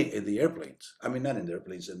the airplanes. I mean, not in the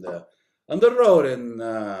airplanes, on the road and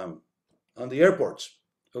on the airports.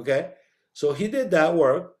 Okay, so he did that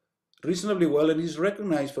work reasonably well, and he's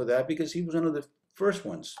recognized for that because he was one of the first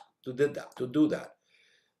ones to do that.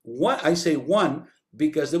 I say one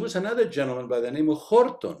because there was another gentleman by the name of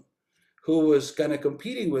Horton who was kind of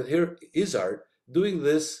competing with Izzard doing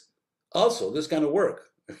this kind of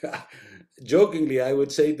work. Jokingly, I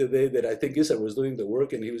would say today that I think Izzard was doing the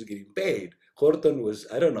work and he was getting paid. Horton was,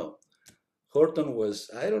 I don't know. Horton's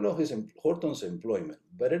employment.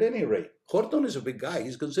 But at any rate, Horton is a big guy.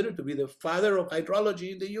 He's considered to be the father of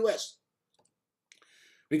hydrology in the US.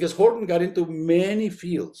 Because Horton got into many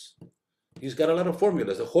fields. He's got a lot of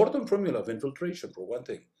formulas. The Horton formula of infiltration, for one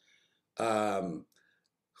thing.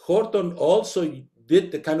 Horton also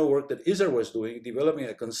did the kind of work that Izzard was doing, developing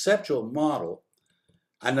a conceptual model,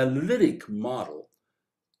 analytic model,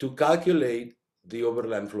 to calculate the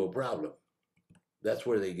overland flow problem. That's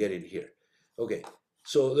where they get it here. Okay,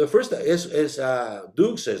 so the first, as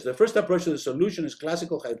Dooge says, the first approach to the solution is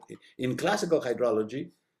classical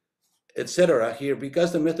hydrology, etc. here,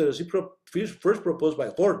 because the method is first proposed by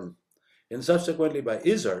Horton and subsequently by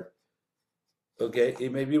Izzard, okay,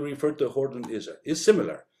 it may be referred to Horton-Izzard. It's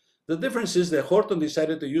similar. The difference is that Horton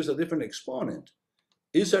decided to use a different exponent.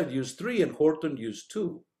 Izzard used 3 and Horton used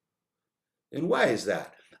 2. And why is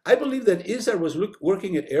that? I believe that Izzard was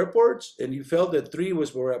working at airports and he felt that 3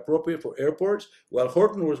 was more appropriate for airports, while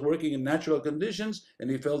Horton was working in natural conditions and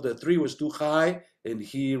he felt that 3 was too high and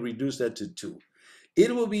he reduced that to 2.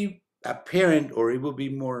 It will be apparent, or it will be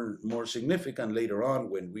more significant later on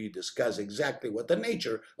when we discuss exactly what the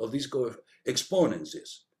nature of these exponents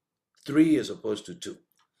is. 3 as opposed to 2.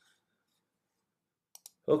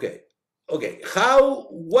 Okay,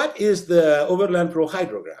 what is the overland flow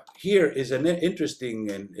hydrograph? Here is an interesting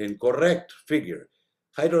and correct figure,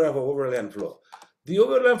 hydrograph of overland flow. The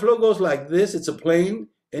overland flow goes like this, it's a plane,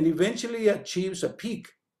 and eventually achieves a peak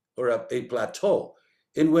or a plateau.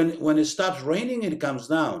 And when it stops raining, it comes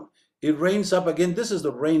down. It rains up again. This is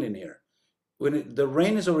the rain in here. When the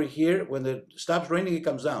rain is over here, when it stops raining, it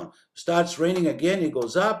comes down. Starts raining again, it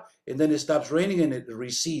goes up, and then it stops raining and it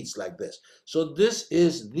recedes like this. So this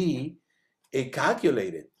is a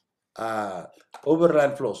calculated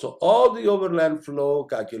overland flow. So all the overland flow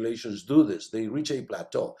calculations do this. They reach a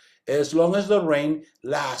plateau. As long as the rain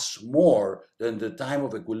lasts more than the time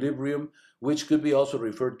of equilibrium, which could be also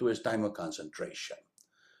referred to as time of concentration.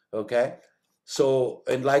 Okay? So,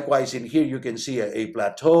 and likewise in here, you can see a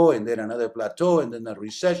plateau and then another plateau and then a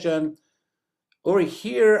recession. Over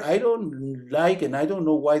here, I don't like, and I don't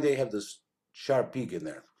know why they have this sharp peak in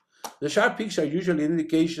there. The sharp peaks are usually an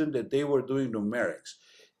indication that they were doing numerics.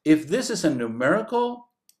 If this is a numerical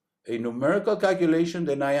calculation,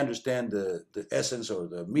 then I understand the essence or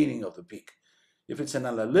the meaning of the peak. If it's an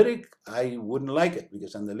analytic, I wouldn't like it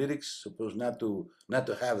because analytics supposed not to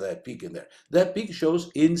have that peak in there. That peak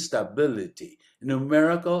shows instability,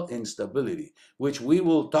 numerical instability, which we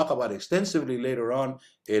will talk about extensively later on,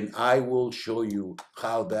 and I will show you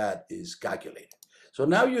how that is calculated. So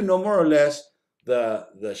now you know more or less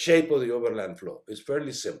the shape of the overland flow. It's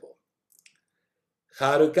fairly simple.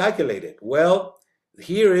 How to calculate it? Well,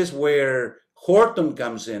 here is where Horton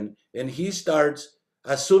comes in, and he starts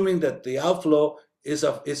assuming that the outflow is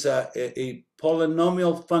a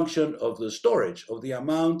polynomial function of the storage, of the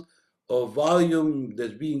amount of volume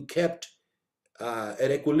that's being kept at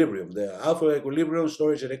equilibrium, the outflow equilibrium,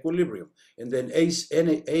 storage at equilibrium. And then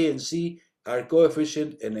A and C are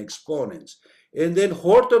coefficient and exponents. And then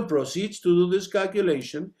Horton proceeds to do this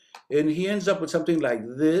calculation, and he ends up with something like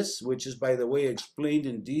this, which is, by the way, explained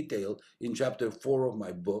in detail in chapter 4 of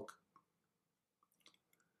my book.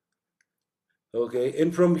 Okay,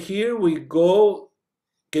 and from here we go,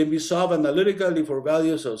 can be solved analytically for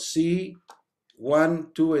values of C,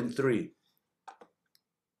 1, 2, and 3,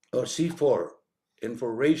 or C4, and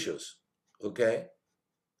for ratios, okay,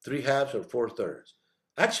 3/2 or 4/3.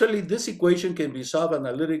 Actually, this equation can be solved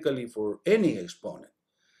analytically for any exponent,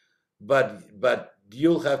 but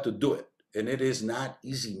you'll have to do it, and it is not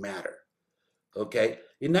easy matter, okay?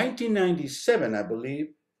 In 1997, I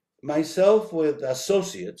believe, myself with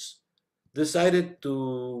associates decided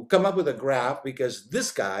to come up with a graph because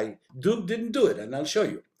this guy, Dooge, didn't do it, and I'll show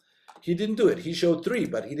you. He didn't do it. He showed 3,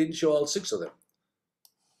 but he didn't show all 6 of them.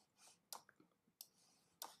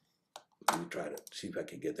 Let me try to see if I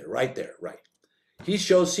can get there. Right there, right. He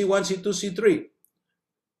shows C1, C2, C3,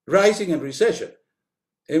 rising and recession.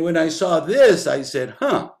 And when I saw this, I said,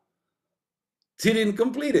 he didn't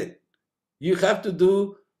complete it. You have to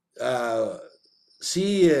do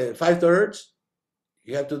C 5/3.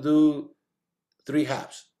 You have to do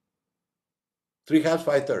 3/2. 3/2,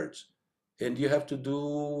 5/3. And you have to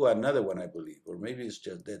do another one, I believe, or maybe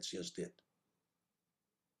that's just it.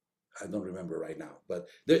 I don't remember right now, but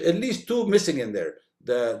there are at least 2 missing in there.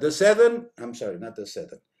 The 7, I'm sorry, not the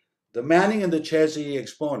 7. The Manning and the Chesney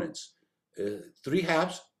exponents,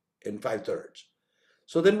 3/2 and 5/3.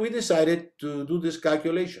 So then we decided to do this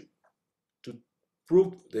calculation to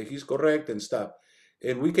prove that he's correct and stuff.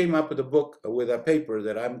 And we came up with a book, with a paper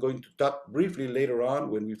that I'm going to talk briefly later on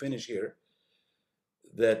when we finish here,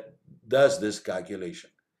 that does this calculation.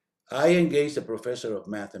 I engaged a professor of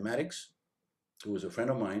mathematics who was a friend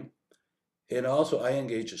of mine, and also I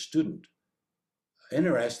engaged a student.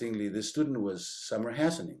 Interestingly, this student was Summer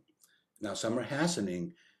Hassening. Now, Summer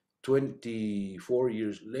Hassening, 24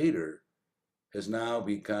 years later, has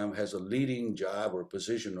a leading job or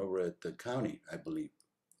position over at the county, I believe.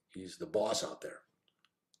 He's the boss out there,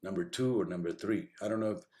 number 2 or number 3. I don't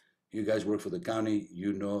know if you guys work for the county,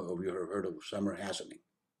 you know, or you have heard of Summer Hassening.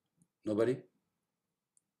 Nobody?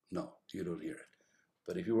 No, you don't hear it.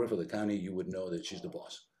 But if you work for the county, you would know that she's the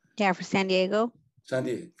boss. Yeah, for San Diego.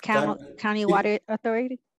 County Water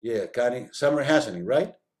Authority. Yeah, county, Summer Hassening,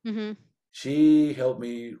 right? Mm-hmm. She helped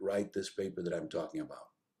me write this paper that I'm talking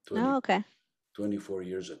about. 24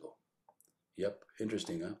 years ago. Yep,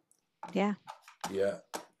 interesting, huh? Yeah. Yeah,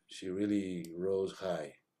 she really rose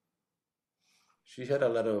high. She had a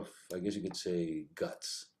lot of, I guess you could say,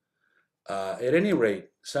 guts. At any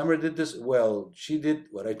rate, Summer did this well. She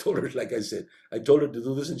did what I told her, like I said. I told her to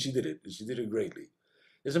do this, and she did it. And she did it greatly.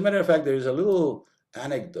 As a matter of fact, there's a little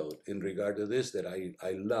anecdote in regard to this that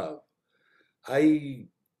I love. I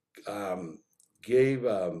gave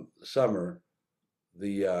Summer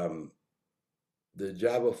the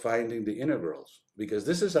job of finding the integrals, because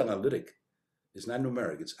this is analytic. It's not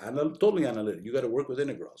numeric. It's totally analytic. You got to work with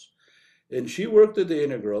integrals. And she worked with the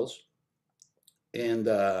integrals, and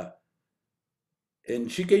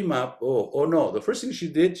she came up, oh no, the first thing she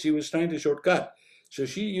did, she was trying to shortcut. So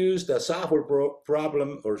she used a software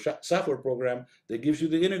software program that gives you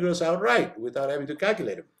the integrals outright without having to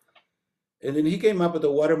calculate them. And then he came up with the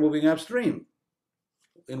water moving upstream.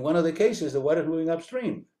 In one of the cases, the water moving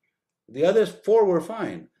upstream. The other 4 were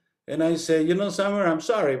fine. And I said, you know, Summer, I'm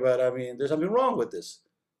sorry, but I mean, there's something wrong with this.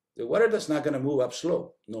 The water that's not going to move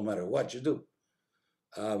upslope, no matter what you do.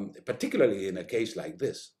 Particularly in a case like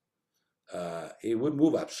this. It would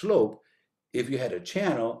move upslope if you had a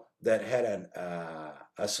channel that had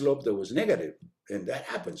a slope that was negative, and that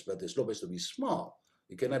happens, but the slope has to be small.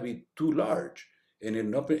 It cannot be too large. And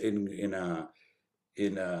in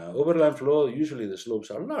overland flow, usually the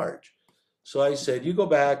slopes are large. So I said, you go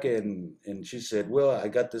back, and she said, well, I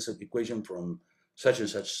got this equation from such and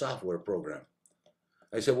such software program.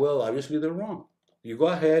 I said, well, obviously they're wrong. You go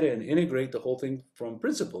ahead and integrate the whole thing from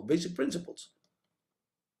basic principles.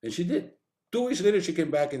 And she did. 2 weeks later, she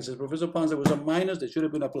came back and says, Professor Ponce, there was a minus, there should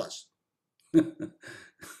have been a plus.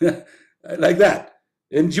 Like that.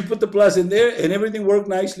 And she put the plus in there, and everything worked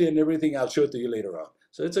nicely, and everything, I'll show it to you later on.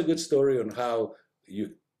 So it's a good story on how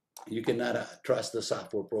you cannot trust the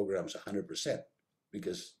software programs 100%,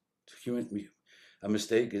 because a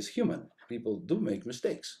mistake is human. People do make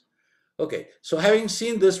mistakes. Okay, so having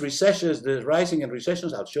seen this recessions, the rising and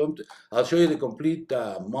recessions, I'll show you the complete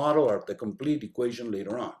model or the complete equation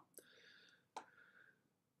later on.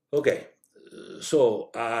 Okay,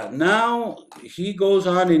 so now he goes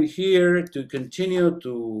on in here to continue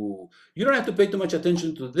to, you don't have to pay too much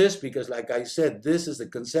attention to this because like I said, this is the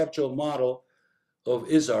conceptual model of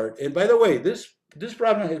Izzard. And by the way, this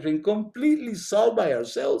problem has been completely solved by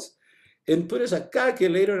ourselves and put as a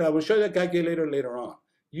calculator, and I will show you the calculator later on.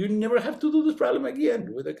 You never have to do this problem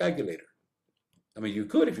again with a calculator. I mean, you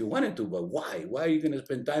could if you wanted to, but why? Why are you going to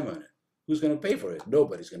spend time on it? Who's going to pay for it?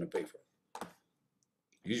 Nobody's going to pay for it.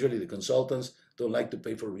 Usually the consultants don't like to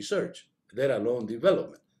pay for research, let alone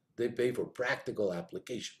development. They pay for practical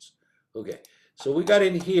applications. Okay, so we got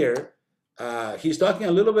in here. He's talking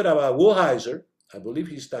a little bit about Woolheiser. I believe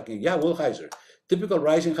he's talking, yeah, Woolheiser. Typical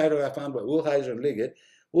rising hydrograph found by Woolheiser and Liggett.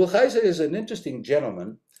 Woolheiser is an interesting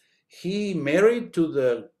gentleman. He married to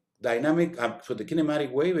the dynamic, for the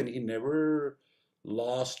kinematic wave, and he never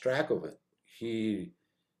lost track of it. He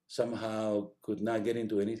somehow could not get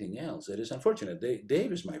into anything else. It is unfortunate.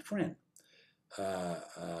 Dave is my friend.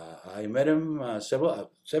 I met him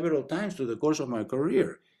several times through the course of my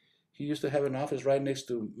career. He used to have an office right next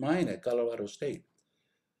to mine at Colorado State.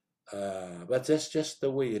 But that's just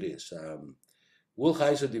the way it is.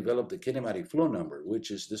 Woolheiser developed the kinematic flow number,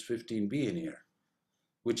 which is this 15b in here,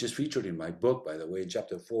 which is featured in my book, by the way, in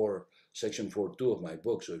chapter 4, section 4.2 of my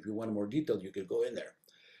book. So if you want more detail, you can go in there.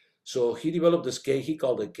 So he developed this K, he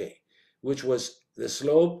called it K, which was the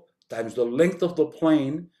slope times the length of the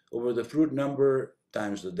plane over the fluid number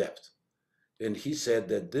times the depth. And he said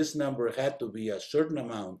that this number had to be a certain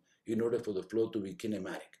amount in order for the flow to be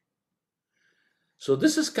kinematic. So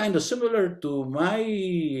this is kind of similar to my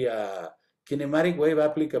kinematic wave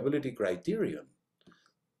applicability criterion,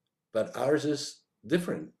 but ours is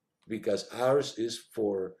different because ours is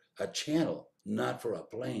for a channel, not for a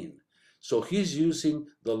plane. So he's using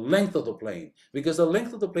the length of the plane because the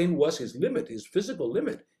length of the plane was his limit, his physical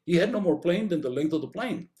limit. He had no more plane than the length of the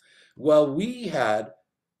plane. While we had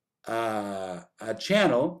a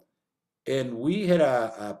channel and we had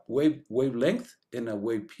a wavelength and a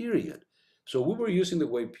wave period. So we were using the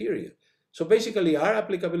wave period. So basically our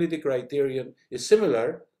applicability criterion is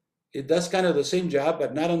similar. It does kind of the same job,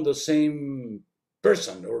 but not on the same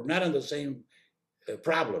person or not on the same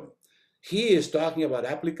problem. He is talking about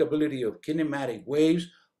applicability of kinematic waves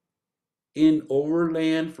in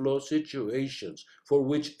overland flow situations for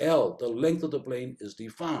which L, the length of the plane, is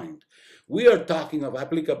defined. We are talking of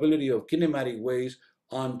applicability of kinematic waves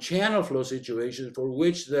on channel flow situations for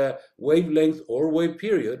which the wavelength or wave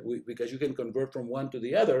period, because you can convert from one to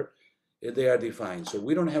the other, they are defined. So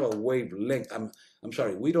we don't have a wavelength, I'm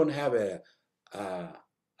sorry, we don't have a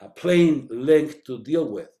plane length to deal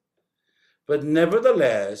with. But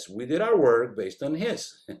nevertheless, we did our work based on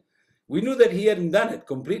his. We knew that he hadn't done it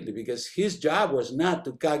completely because his job was not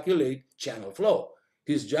to calculate channel flow.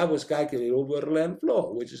 His job was calculate overland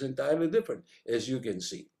flow, which is entirely different, as you can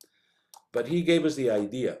see. But he gave us the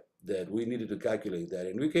idea that we needed to calculate that,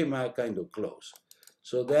 and we came out kind of close.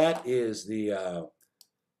 So that is the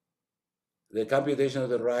computation of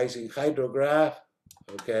the rising hydrograph,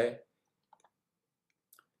 okay?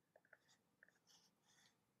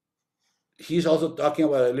 He's also talking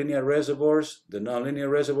about the linear reservoirs, the nonlinear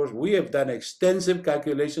reservoirs. We have done extensive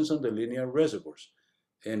calculations on the linear reservoirs,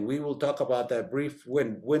 and we will talk about that brief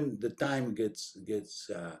when the time gets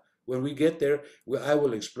when we get there. I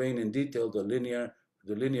will explain in detail the linear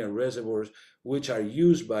reservoirs, which are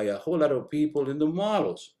used by a whole lot of people in the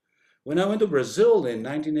models. When I went to Brazil in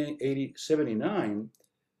 1979,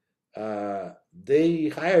 they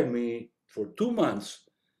hired me for 2 months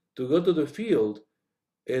to go to the field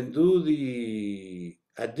and do the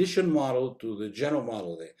addition model to the general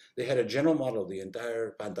model. They had a general model of the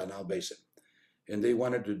entire Pantanal Basin, and they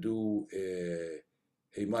wanted to do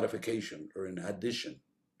a modification or an addition,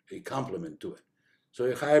 a complement to it. So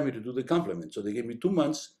they hired me to do the complement. So they gave me 2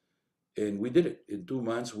 months, and we did it. In 2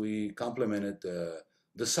 months, we complemented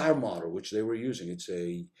the SAR model, which they were using. It's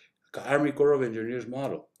a Army Corps of Engineers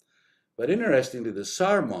model. But interestingly, the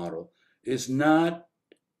SAR model is not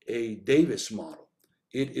a Davis model.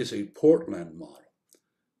 It is a Portland model.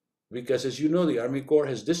 Because as you know, the Army Corps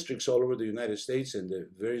has districts all over the United States, and the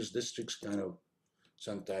various districts kind of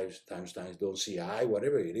sometimes don't see eye,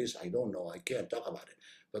 whatever it is, I don't know, I can't talk about it.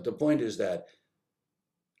 But the point is that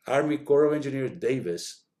Army Corps of Engineers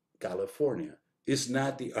Davis, California, is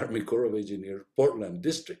not the Army Corps of Engineers Portland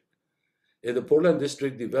District. And the Portland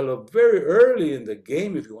District developed very early in the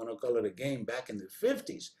game, if you want to call it a game, back in the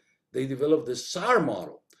 50s. They developed the SAR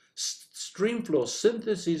model, stream flow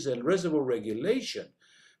synthesis and reservoir regulation,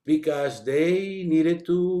 because they needed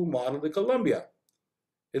to model the Columbia.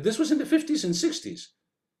 This was in the 50s and 60s.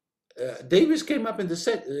 Davis came up in the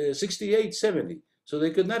 68, 70, so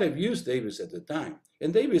they could not have used Davis at the time.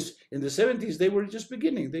 And Davis, in the 70s, they were just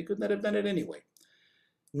beginning. They could not have done it anyway.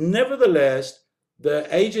 Nevertheless, the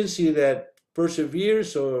agency that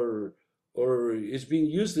perseveres or is being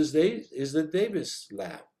used these days is the Davis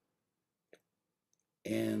lab.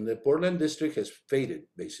 And the Portland District has faded,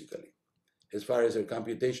 basically, as far as their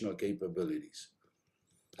computational capabilities.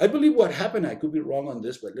 I believe what happened, I could be wrong on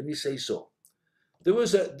this, but let me say so. There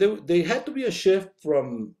had to be a shift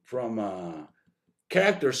from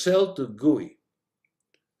character cell to GUI.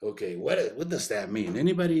 Okay, what does that mean?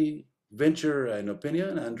 Anybody venture an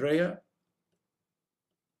opinion? Andrea?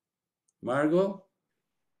 Margot?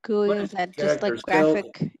 GUI, is that just like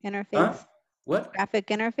graphic interface? Huh? What? Graphic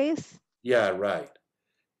interface? Yeah, right.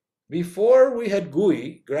 Before we had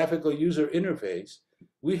GUI, graphical user interface,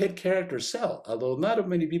 we had character cell, although not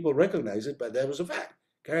many people recognize it, but that was a fact,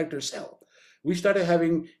 character cell. We started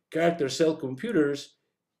having character cell computers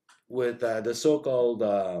with the so-called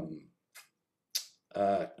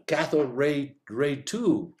cathode ray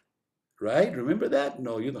tube, right? Remember that?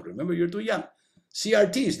 No, you don't remember, you're too young.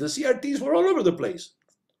 CRTs, the CRTs were all over the place.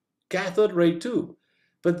 Cathode ray tube.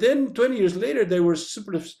 But then 20 years later, they were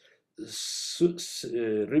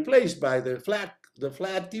replaced by the flat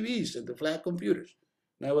TVs and the flat computers.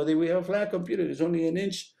 Nowadays we have a flat computer, it's only an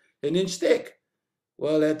inch thick.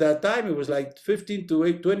 Well, at that time it was like 15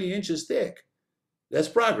 to 20 inches thick. That's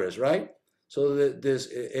progress, right? So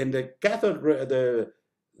the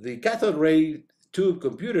cathode ray tube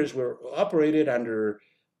computers were operated under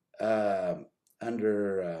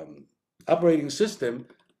operating system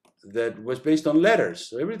that was based on letters.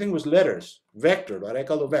 So everything was letters, vector, what I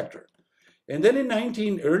call a vector. And then in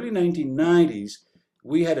early 1990s,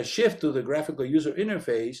 we had a shift to the graphical user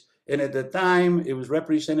interface, and at the time, it was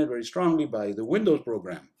represented very strongly by the Windows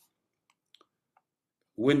program.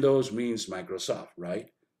 Windows means Microsoft, right?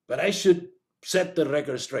 But I should set the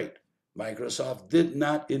record straight. Microsoft did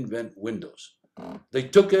not invent Windows. They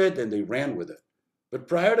took it and they ran with it. But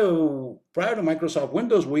prior to Microsoft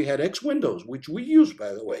Windows, we had X Windows, which we use,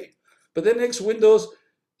 by the way. But then X Windows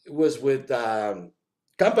was with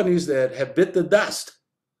companies that have bit the dust.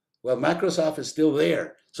 Well, Microsoft is still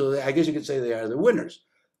there. So I guess you could say they are the winners.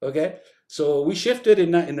 Okay? So we shifted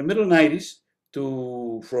in the middle 90s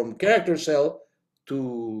from character cell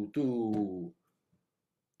to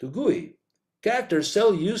GUI. Character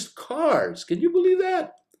cell used cards. Can you believe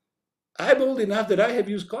that? I'm old enough that I have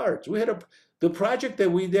used cards. We had the project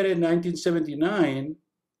that we did in 1979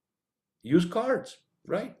 used cards,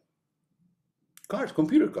 right? Cards,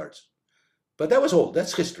 computer cards. But that was old.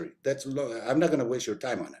 That's history. I'm not going to waste your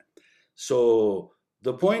time on it. So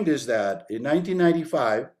the point is that in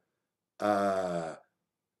 1995,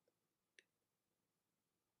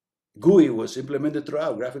 GUI was implemented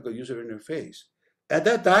throughout graphical user interface. At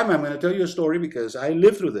that time, I'm going to tell you a story because I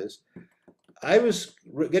lived through this. I was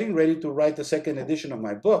getting ready to write the second edition of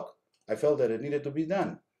my book. I felt that it needed to be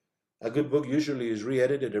done. A good book usually is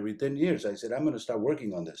re-edited every 10 years. I said, I'm going to start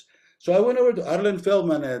working on this. So I went over to Arlen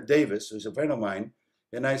Feldman at Davis, who's a friend of mine,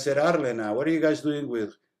 and I said, Arlen, what are you guys doing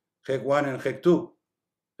with HEC 1 and HEC 2?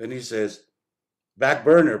 And he says, back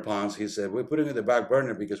burner, Ponce. He said, we're putting it in the back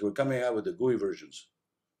burner because we're coming out with the GUI versions.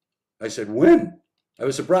 I said, when? I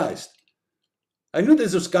was surprised. I knew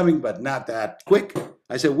this was coming, but not that quick.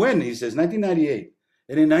 I said, when? He says, 1998.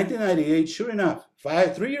 And in 1998, sure enough,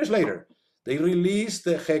 3 years later, they released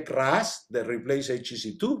the HEC RAS that replaced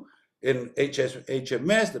HEC2 and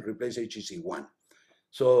HMS that replaced HEC1.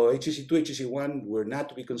 So HEC2, HEC1 were not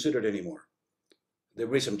to be considered anymore. There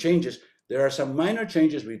were some changes. There are some minor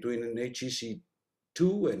changes between an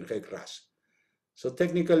HEC2 and HEC RAS. So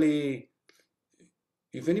technically,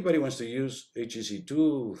 if anybody wants to use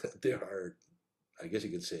HEC2, they are, I guess you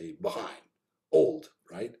could say, behind, old,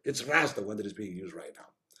 right? It's RAS, the one that is being used right now.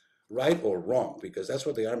 Right or wrong, because that's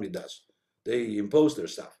what the Army does. They impose their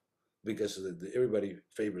stuff because everybody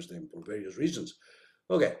favors them for various reasons.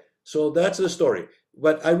 Okay, so that's the story.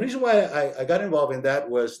 But the reason why I got involved in that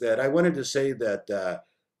was that I wanted to say that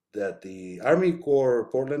that the Army Corps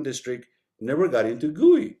Portland District never got into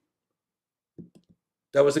GUI.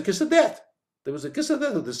 That was the kiss of death. There was a kiss of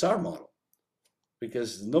death of the SAR model.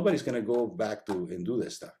 because nobody's going to go back to and do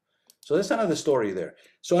this stuff. So that's another story there.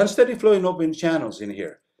 So unsteady flow in open channels in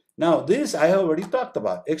here. Now this I already talked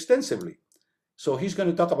about extensively. So he's going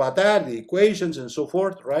to talk about that, the equations and so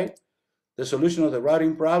forth, right? The solution of the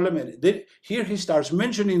routing problem. And here he starts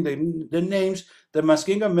mentioning the names, the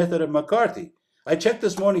Muskingum method of McCarthy. I checked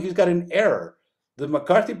this morning, he's got an error. The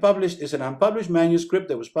McCarthy published is an unpublished manuscript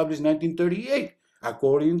that was published in 1938,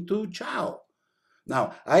 according to Chow.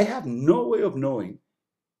 Now, I have no way of knowing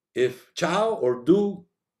if Chow or Dooge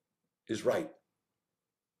is right.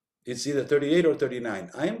 It's either 38 or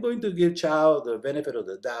 39. I am going to give Chow the benefit of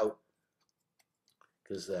the doubt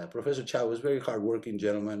because Professor Chow was a very hardworking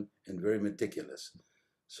gentleman and very meticulous.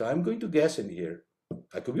 So I'm going to guess in here,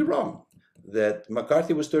 I could be wrong, that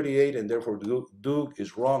McCarthy was 38 and therefore Dooge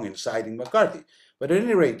is wrong in citing McCarthy. But at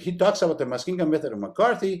any rate, he talks about the Muskingum method of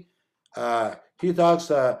McCarthy. He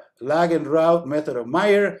talks lag and route method of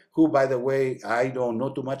Meyer, who, by the way, I don't know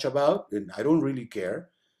too much about, and I don't really care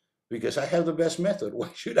because I have the best method. Why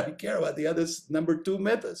should I care about the other number 2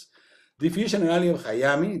 methods? Diffusion analysis of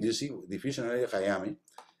Hayami, you see, diffusion analysis of Hayami,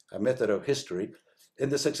 a method of history,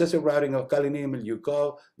 and the successive routing of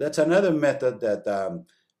Kalinin-Milyukov. That's another method that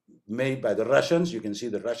made by the Russians. You can see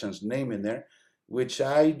the Russians' name in there, which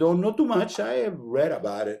I don't know too much. I have read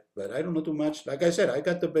about it, but I don't know too much. Like I said, I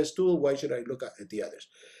got the best tool. Why should I look at the others?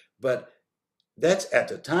 But that's at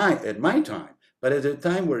the time, at my time. But at the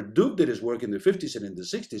time where Dooge did his work in the 50s and in the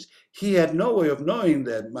 60s, he had no way of knowing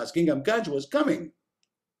that Muskingum-Cunge was coming.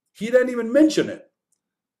 He didn't even mention it.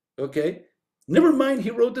 Okay? Never mind, he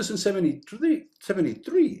wrote this in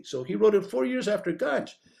 73. So he wrote it 4 years after Cunge.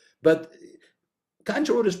 But Cunge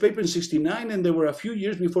wrote his paper in 69, and there were a few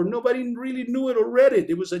years before nobody really knew it or read it.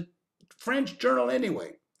 It was a French journal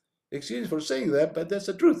anyway. Excuse me for saying that, but that's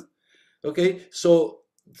the truth. Okay, so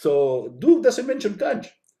Dooge doesn't mention Cunge.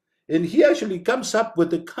 And he actually comes up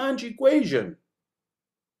with the Cunge equation.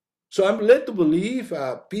 So I'm led to believe,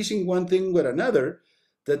 piecing one thing with another,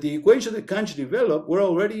 that the equation that Cunge developed were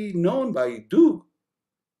already known by Dooge.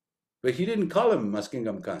 But he didn't call him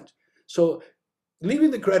Muskingum-Cunge. So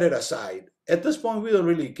leaving the credit aside, at this point, we don't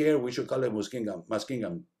really care. We should call it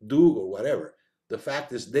Muskingum, Dooge, or whatever. The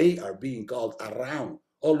fact is they are being called around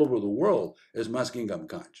all over the world as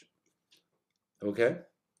Muskingum-Cunge. Okay?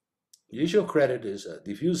 Usual credit is a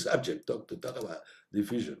diffuse subject to talk about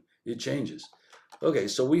diffusion. It changes. Okay,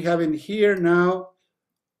 so we have in here now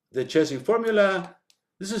the Chesky formula.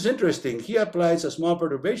 This is interesting. He applies a small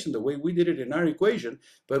perturbation the way we did it in our equation,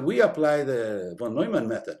 but we apply the von Neumann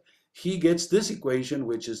method. He gets this equation,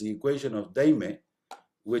 which is the equation of Dayme,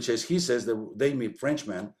 which, as he says, the Dayme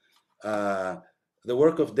Frenchman, the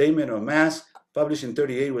work of Dayme or Mass, published in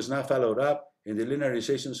 38, was not followed up, and the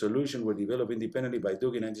linearization solution were developed independently by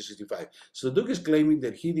Dooge in 1965. So Dooge is claiming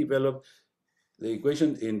that he developed the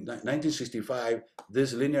equation in 1965,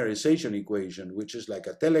 this linearization equation, which is like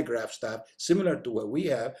a telegraph stuff, similar to what we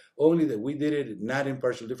have, only that we did it not in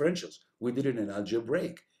partial differentials. We did it in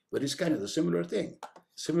algebraic, but it's kind of the similar thing,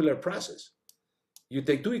 similar process. You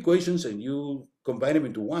take 2 equations and you combine them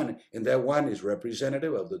into one, and that one is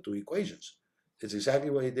representative of the 2 equations. It's exactly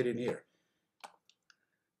what he did in here.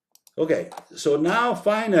 Okay, so now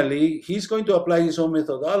finally, he's going to apply his own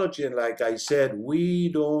methodology, and like I said, we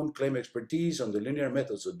don't claim expertise on the linear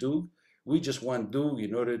methods of Dooge. We just want Dooge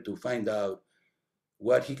in order to find out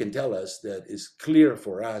what he can tell us that is clear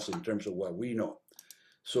for us in terms of what we know.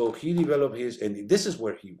 So he developed his, and this is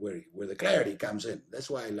where the clarity comes in. That's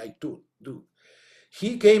why I like Dooge.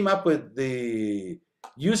 He came up with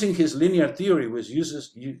using his linear theory, which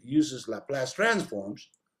uses Laplace transforms.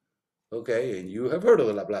 Okay, and you have heard of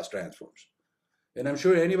the Laplace transforms. And I'm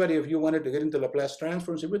sure anybody, if you wanted to get into Laplace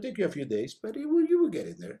transforms, it would take you a few days, but you will get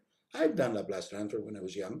in there. I've done Laplace transform when I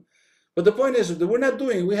was young. But the point is that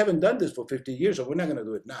we haven't done this for 50 years, so we're not going to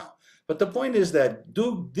do it now. But the point is that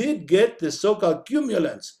Dooge did get the so-called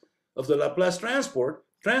cumulants of the Laplace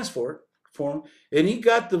transform form, and he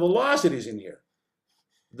got the velocities in here.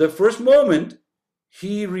 The first moment,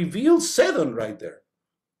 he revealed 7 right there.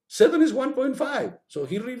 7 is 1.5, so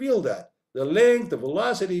he revealed that. The length, the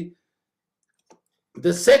velocity.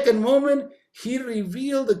 The second moment, he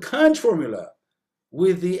revealed the Cunge formula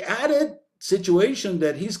with the added situation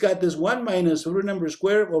that he's got this 1 minus root number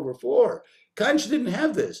squared over 4. Cunge didn't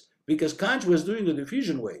have this because Cunge was doing the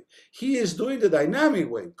diffusion wave. He is doing the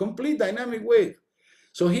dynamic wave, complete dynamic wave.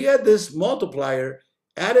 So he had this multiplier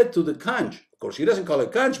added to the Cunge. Of course, he doesn't call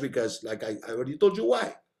it Cunge because, like I already told you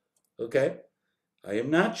why. Okay? I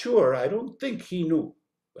am not sure. I don't think he knew,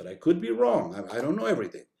 but I could be wrong. I don't know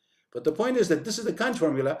everything. But the point is that this is the Cunge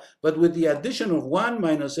formula, but with the addition of 1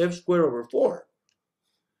 minus f squared over 4.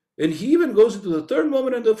 And he even goes into the third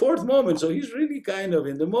moment and the fourth moment. So he's really kind of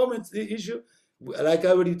in the moment issue. Like I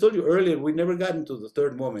already told you earlier, we never got into the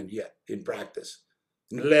third moment yet in practice,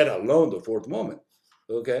 let alone the fourth moment.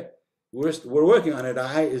 Okay, we're working on it.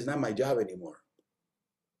 It's not my job anymore.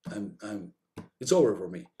 It's over for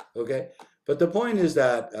me. Okay, but the point is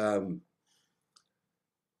that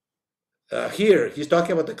here he's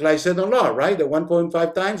talking about the Clausius law, right? The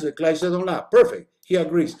 1.5 times the Clausius law. Perfect. He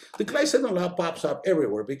agrees. The Clausius law pops up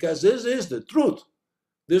everywhere because this is the truth.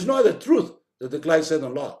 There's no other truth than the Clausius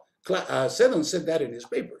law. Seddon said that in his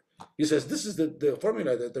paper. He says this is the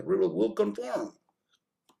formula that the river will conform.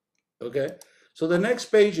 Okay, so the next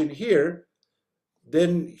page in here,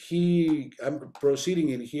 then I'm proceeding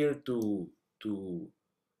in here to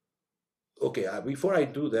okay, before I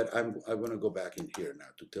do that, I'm going to go back in here now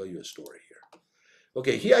to tell you a story here.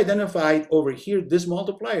 Okay, he identified over here this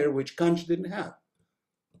multiplier, which Cunge didn't have.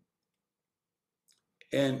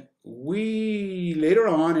 And we, later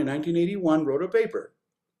on in 1981, wrote a paper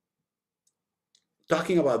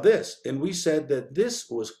talking about this. And we said that this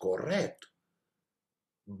was correct.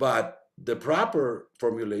 But the proper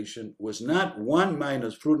formulation was not 1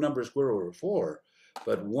 minus fruit number square over 4,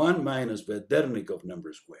 but 1 minus Veternikov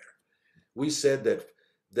number square. We said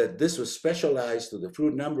that this was specialized to the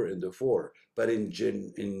fruit number and the 4, but in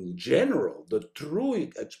general, the true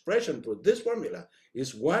expression for this formula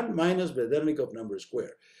is 1 minus Veternikov number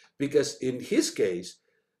square, because in his case,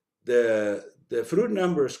 the fruit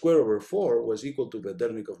number square over 4 was equal to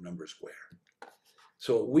Veternikov number square.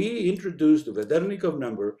 So we introduced the Veternikov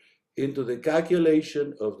number into the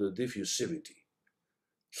calculation of the diffusivity.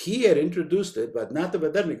 He had introduced it, but not the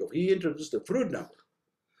Veternikov. He introduced the fruit number.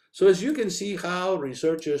 So as you can see how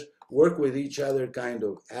researchers work with each other, kind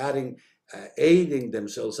of aiding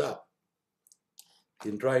themselves up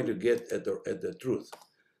in trying to get at the truth.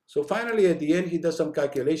 So finally, at the end, he does some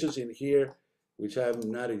calculations in here, which I'm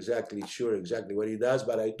not exactly sure exactly what he does,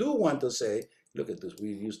 but I do want to say, look at this, we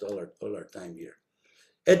used all our time here.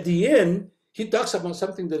 At the end, he talks about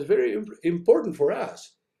something that is very important for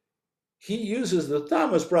us. He uses the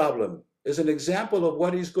Thomas problem as an example of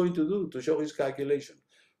what he's going to do to show his calculation.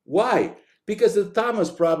 Why? Because the Thomas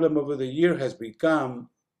problem over the year has become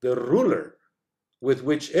the ruler with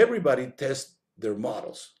which everybody tests their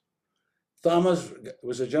models. Thomas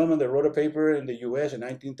was a gentleman that wrote a paper in the US in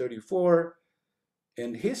 1934,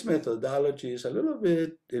 and his methodology is a little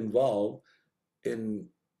bit involved in,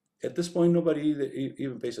 at this point, nobody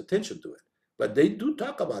even pays attention to it. But they do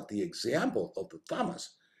talk about the example of the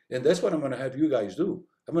Thomas, and that's what I'm going to have you guys do.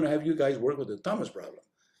 I'm going to have you guys work with the Thomas problem.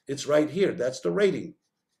 It's right here. That's the rating.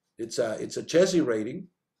 It's a Chesi rating,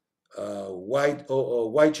 wide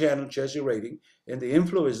channel Chesi rating, and the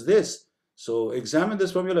inflow is this. So examine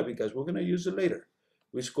this formula because we're going to use it later,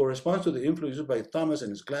 which corresponds to the inflow used by Thomas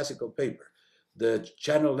in his classical paper. The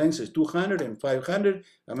channel length is 200 and 500.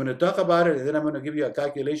 I'm going to talk about it, and then I'm going to give you a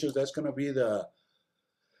calculation. That's going to be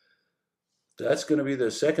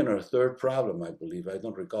the second or third problem, I believe. I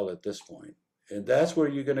don't recall at this point. And that's where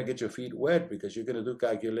you're going to get your feet wet because you're going to do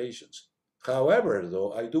calculations. However,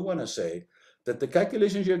 though, I do want to say that the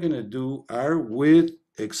calculations you're going to do are with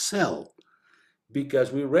Excel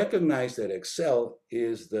because we recognize that Excel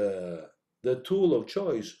is the tool of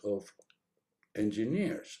choice of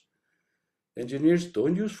engineers. Engineers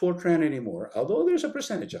don't use Fortran anymore, although there's a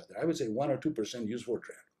percentage out there. I would say 1 or 2% use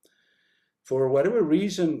Fortran. For whatever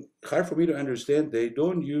reason, hard for me to understand, they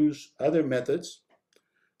don't use other methods.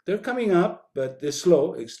 They're coming up, but they're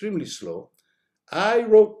slow, extremely slow. I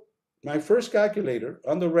wrote my first calculator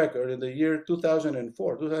on the record in the year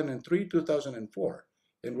 2004, 2003, 2004,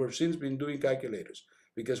 and we've since been doing calculators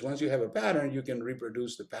because once you have a pattern, you can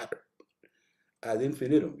reproduce the pattern ad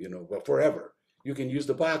infinitum, but forever. You can use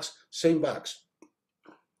the box, same box.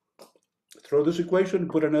 Throw this equation,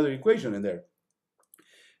 put another equation in there.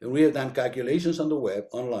 And we have done calculations on the web,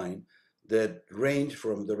 online, that range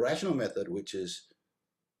from the rational method, which is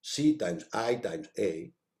C times I times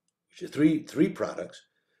A, which is three products,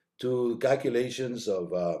 to calculations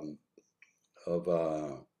of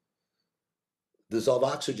dissolved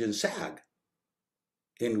oxygen SAG,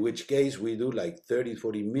 in which case we do like 30,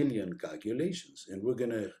 40 million calculations. And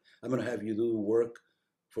I'm gonna have you do work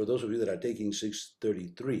for those of you that are taking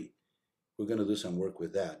 633. We're gonna do some work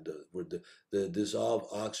with that, the dissolved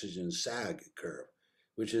oxygen SAG curve,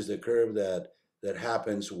 which is the curve that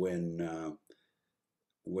happens when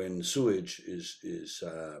sewage is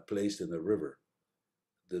placed in the river.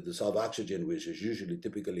 The dissolved oxygen, which is usually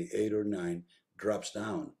typically 8 or 9, drops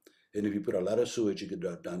down. And if you put a lot of sewage, you could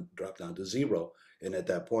drop down to 0. And at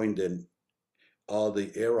that point, then all the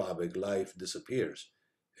aerobic life disappears.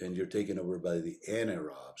 and you're taken over by the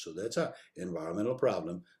anaerobe. So that's an environmental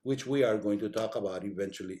problem, which we are going to talk about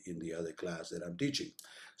eventually in the other class that I'm teaching.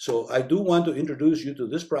 So I do want to introduce you to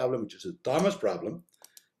this problem, which is a Thomas problem,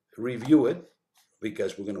 review it,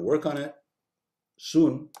 because we're going to work on it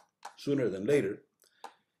sooner than later.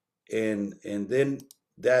 And then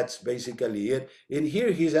that's basically it. And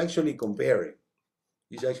here he's actually comparing.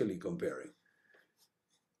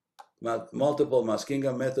 Multiple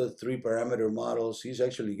Muskingum method, 3-parameter models. He's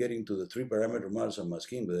actually getting to the 3-parameter models of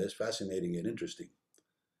Muskingum, but that's fascinating and interesting.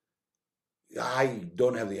 I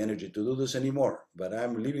don't have the energy to do this anymore, but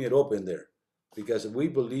I'm leaving it open there because we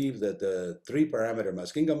believe that the 3-parameter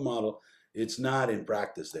Muskingum model, it's not in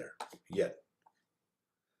practice there yet.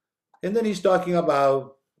 And then he's talking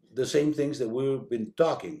about the same things that we've been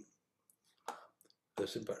talking.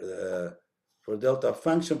 For delta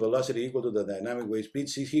function, velocity equal to the dynamic wave speed.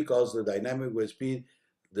 See, he calls the dynamic wave speed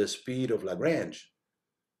the speed of Lagrange.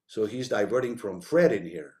 So he's diverting from Fred in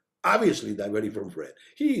here. Obviously diverting from Fred.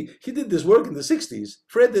 He did this work in the 60s.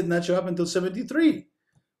 Fred did not show up until 73.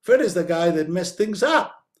 Fred is the guy that messed things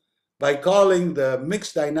up. By calling the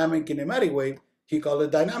mixed dynamic kinematic wave, he called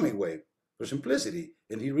it dynamic wave for simplicity.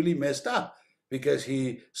 And he really messed up because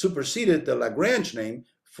he superseded the Lagrange name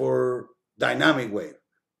for dynamic wave,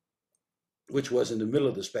 which was in the middle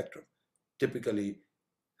of the spectrum. Typically,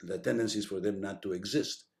 the tendency is for them not to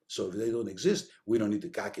exist. So if they don't exist, we don't need to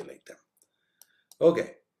calculate them.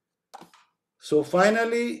 Okay. So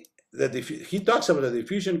finally, he talks about the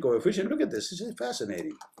diffusion coefficient. Look at this. This is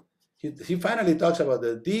fascinating. He finally talks about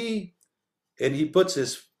the D, and he puts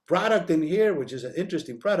his product in here, which is an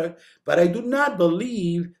interesting product. But I do not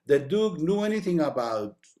believe that Dooge knew anything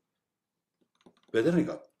about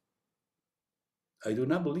Vedernikoff. I do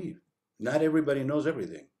not believe. Not everybody knows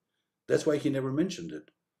everything. That's why he never mentioned it.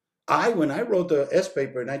 When I wrote the S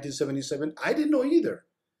paper in 1977, I didn't know either.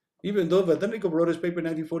 Even though Vedernikoff wrote his paper in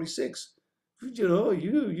 1946. You know,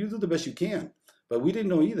 you do the best you can. But we didn't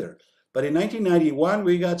know either. But in 1991,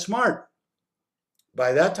 we got smart.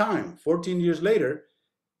 By that time, 14 years later,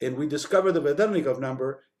 and we discovered the Vedernikoff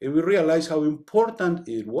number, and we realized how important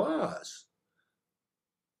it was.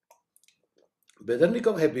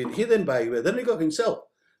 Vedernikoff had been hidden by Vedernikoff himself,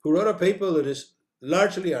 who wrote a paper that is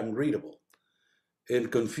largely unreadable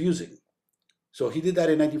and confusing. So he did that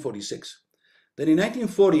in 1946. Then in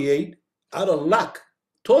 1948, out of luck,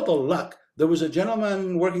 total luck, there was a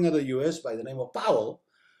gentleman working at the US by the name of Powell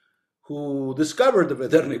who discovered the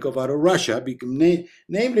Vedernikoff out of Russia,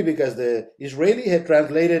 namely because the Israeli had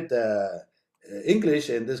translated English,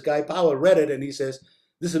 and this guy Powell read it, and he says,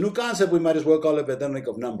 this is a new concept, we might as well call it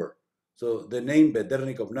Vedernikoff number. So the name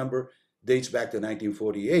Vedernikoff number dates back to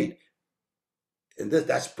 1948. And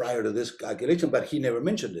that's prior to this calculation, but he never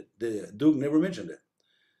mentioned it. Dooge never mentioned it.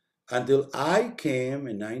 Until I came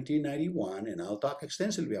in 1991, and I'll talk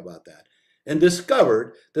extensively about that, and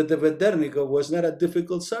discovered that the Vedernikoff was not a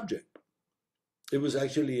difficult subject. It was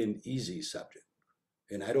actually an easy subject.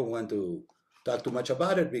 And I don't want to talk too much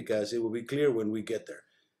about it because it will be clear when we get there.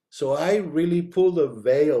 So I really pulled the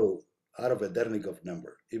veil out of Vedernikoff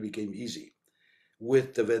number. It became easy.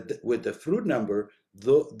 With the fruit number,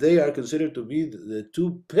 they are considered to be the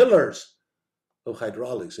two pillars of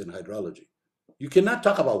hydraulics and hydrology. You cannot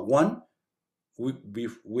talk about one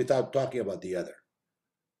without talking about the other.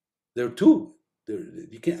 There are two.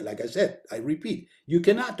 You can't, like I said, I repeat, you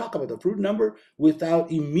cannot talk about the fruit number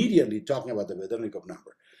without immediately talking about the Vedernikoff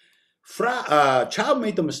number. Chow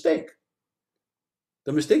made the mistake.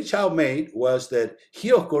 The mistake Chow made was that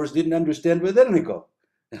he, of course, didn't understand Vedernikoff.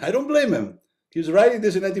 I don't blame him. He was writing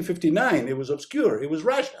this in 1959. It was obscure. It was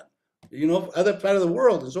Russian, you know, other part of the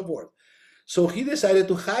world and so forth. So he decided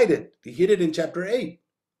to hide it. He hid it in chapter 8.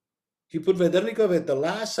 He put Vedernikoff at the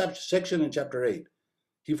last section in chapter 8.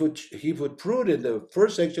 He put Prout in the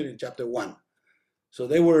first section in chapter 1. So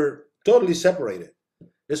they were totally separated.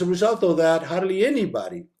 As a result of that, hardly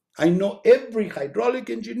anybody, I know every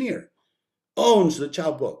hydraulic engineer owns the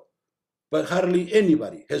Chow book, but hardly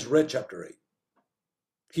anybody has read chapter 8.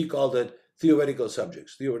 He called it theoretical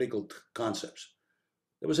subjects, theoretical concepts.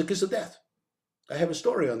 There was a kiss of death. I have a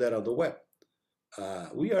story on that on the web.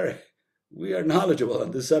 We are knowledgeable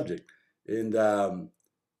on this subject. And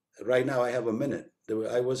right now I have a minute.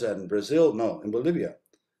 I was in Bolivia,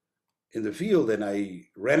 in the field, and I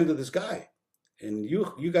ran into this guy. And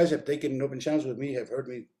you guys have taken an open chance with me, have heard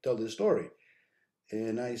me tell this story.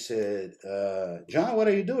 And I said, John, what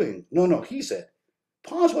are you doing? No, he said,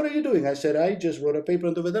 Ponce, what are you doing? I said, I just wrote a paper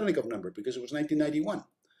on the Vedernikoff number because it was 1991.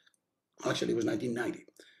 Actually, it was 1990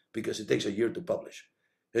 because it takes a year to publish.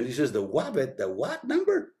 And he says, the what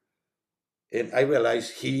number? And I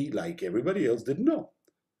realized he, like everybody else, didn't know.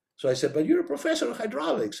 So I said, but you're a professor of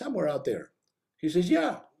hydraulics somewhere out there. He says,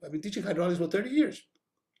 yeah, I've been teaching hydraulics for 30 years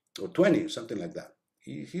or 20, something like that.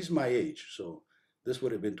 He's my age. So this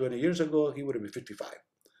would have been 20 years ago. He would have been 55.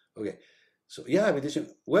 Okay. So yeah, I've been teaching.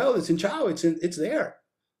 Well, it's in Chow. It's there.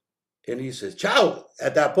 And he says, Chow.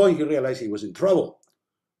 At that point, he realized he was in trouble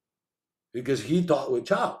because he taught with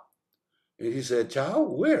Chow. And he said, Chow,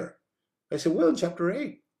 where? I said, well, in chapter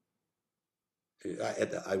 8.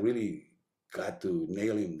 I really got to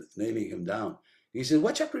nailing him down. He said,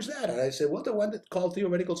 what chapter is that? And I said, well, the one that's called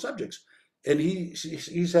theoretical subjects. And he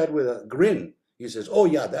said with a grin, he says, oh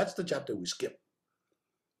yeah, that's the chapter we skipped.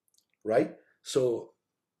 Right? So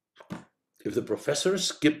if the professor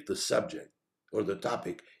skipped the subject or the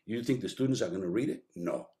topic, you think the students are going to read it?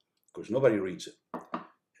 No, of course, nobody reads it.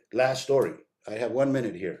 Last story. I have 1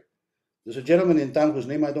 minute here. There's a gentleman in town whose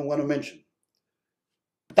name I don't want to mention.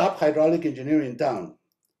 Top hydraulic engineer in town.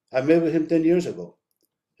 I met with him 10 years ago.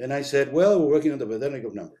 And I said, well, we're working on the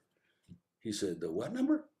Vedernikoff number. He said, the what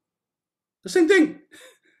number? The same thing.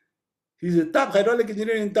 He's a top hydraulic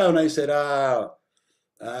engineer in town. I said,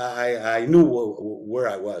 I knew where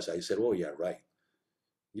I was. I said, oh, yeah, right.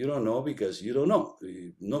 You don't know because you don't know.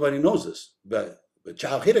 Nobody knows this. But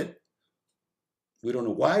Chow hit it. We don't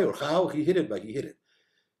know why or how he hit it, but he hit it.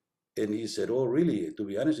 And he said, oh, really? To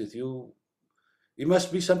be honest with you, it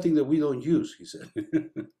must be something that we don't use, he said.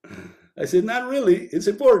 I said, not really. It's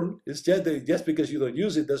important. It's just because you don't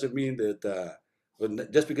use it doesn't mean that,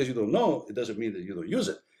 just because you don't know, it doesn't mean that you don't use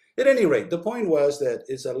it. At any rate, the point was that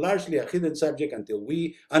it's largely a hidden subject until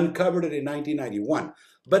we uncovered it in 1991.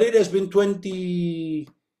 But it has been 30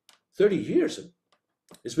 years.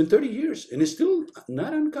 It's been 30 years, and it's still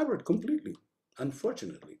not uncovered completely,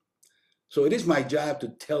 unfortunately. So it is my job to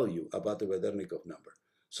tell you about the Vedernikoff number,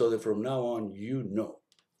 so that from now on, you know,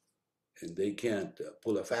 and they can't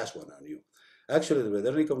pull a fast one on you. Actually, the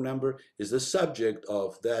Vedernikoff number is the subject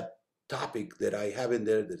of that topic that I have in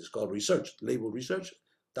there that is called research, labeled research,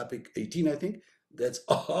 topic 18, I think. That's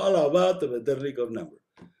all about the Vedernikoff number,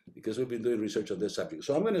 because we've been doing research on this subject.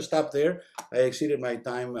 So I'm going to stop there. I exceeded my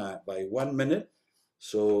time by 1 minute.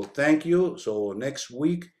 So thank you. So next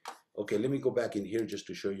week, okay, let me go back in here just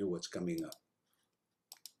to show you what's coming up.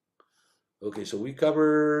 Okay, so we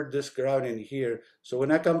covered this ground in here. So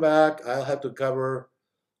when I come back,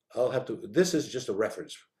 this is just a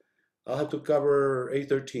reference. I'll have to cover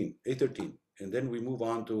A13, and then we move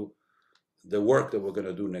on to the work that we're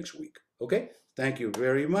gonna do next week. Okay, thank you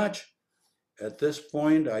very much. At this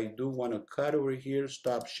point, I do wanna cut over here,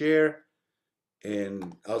 stop share,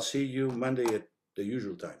 and I'll see you Monday at the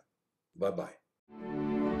usual time. Bye-bye.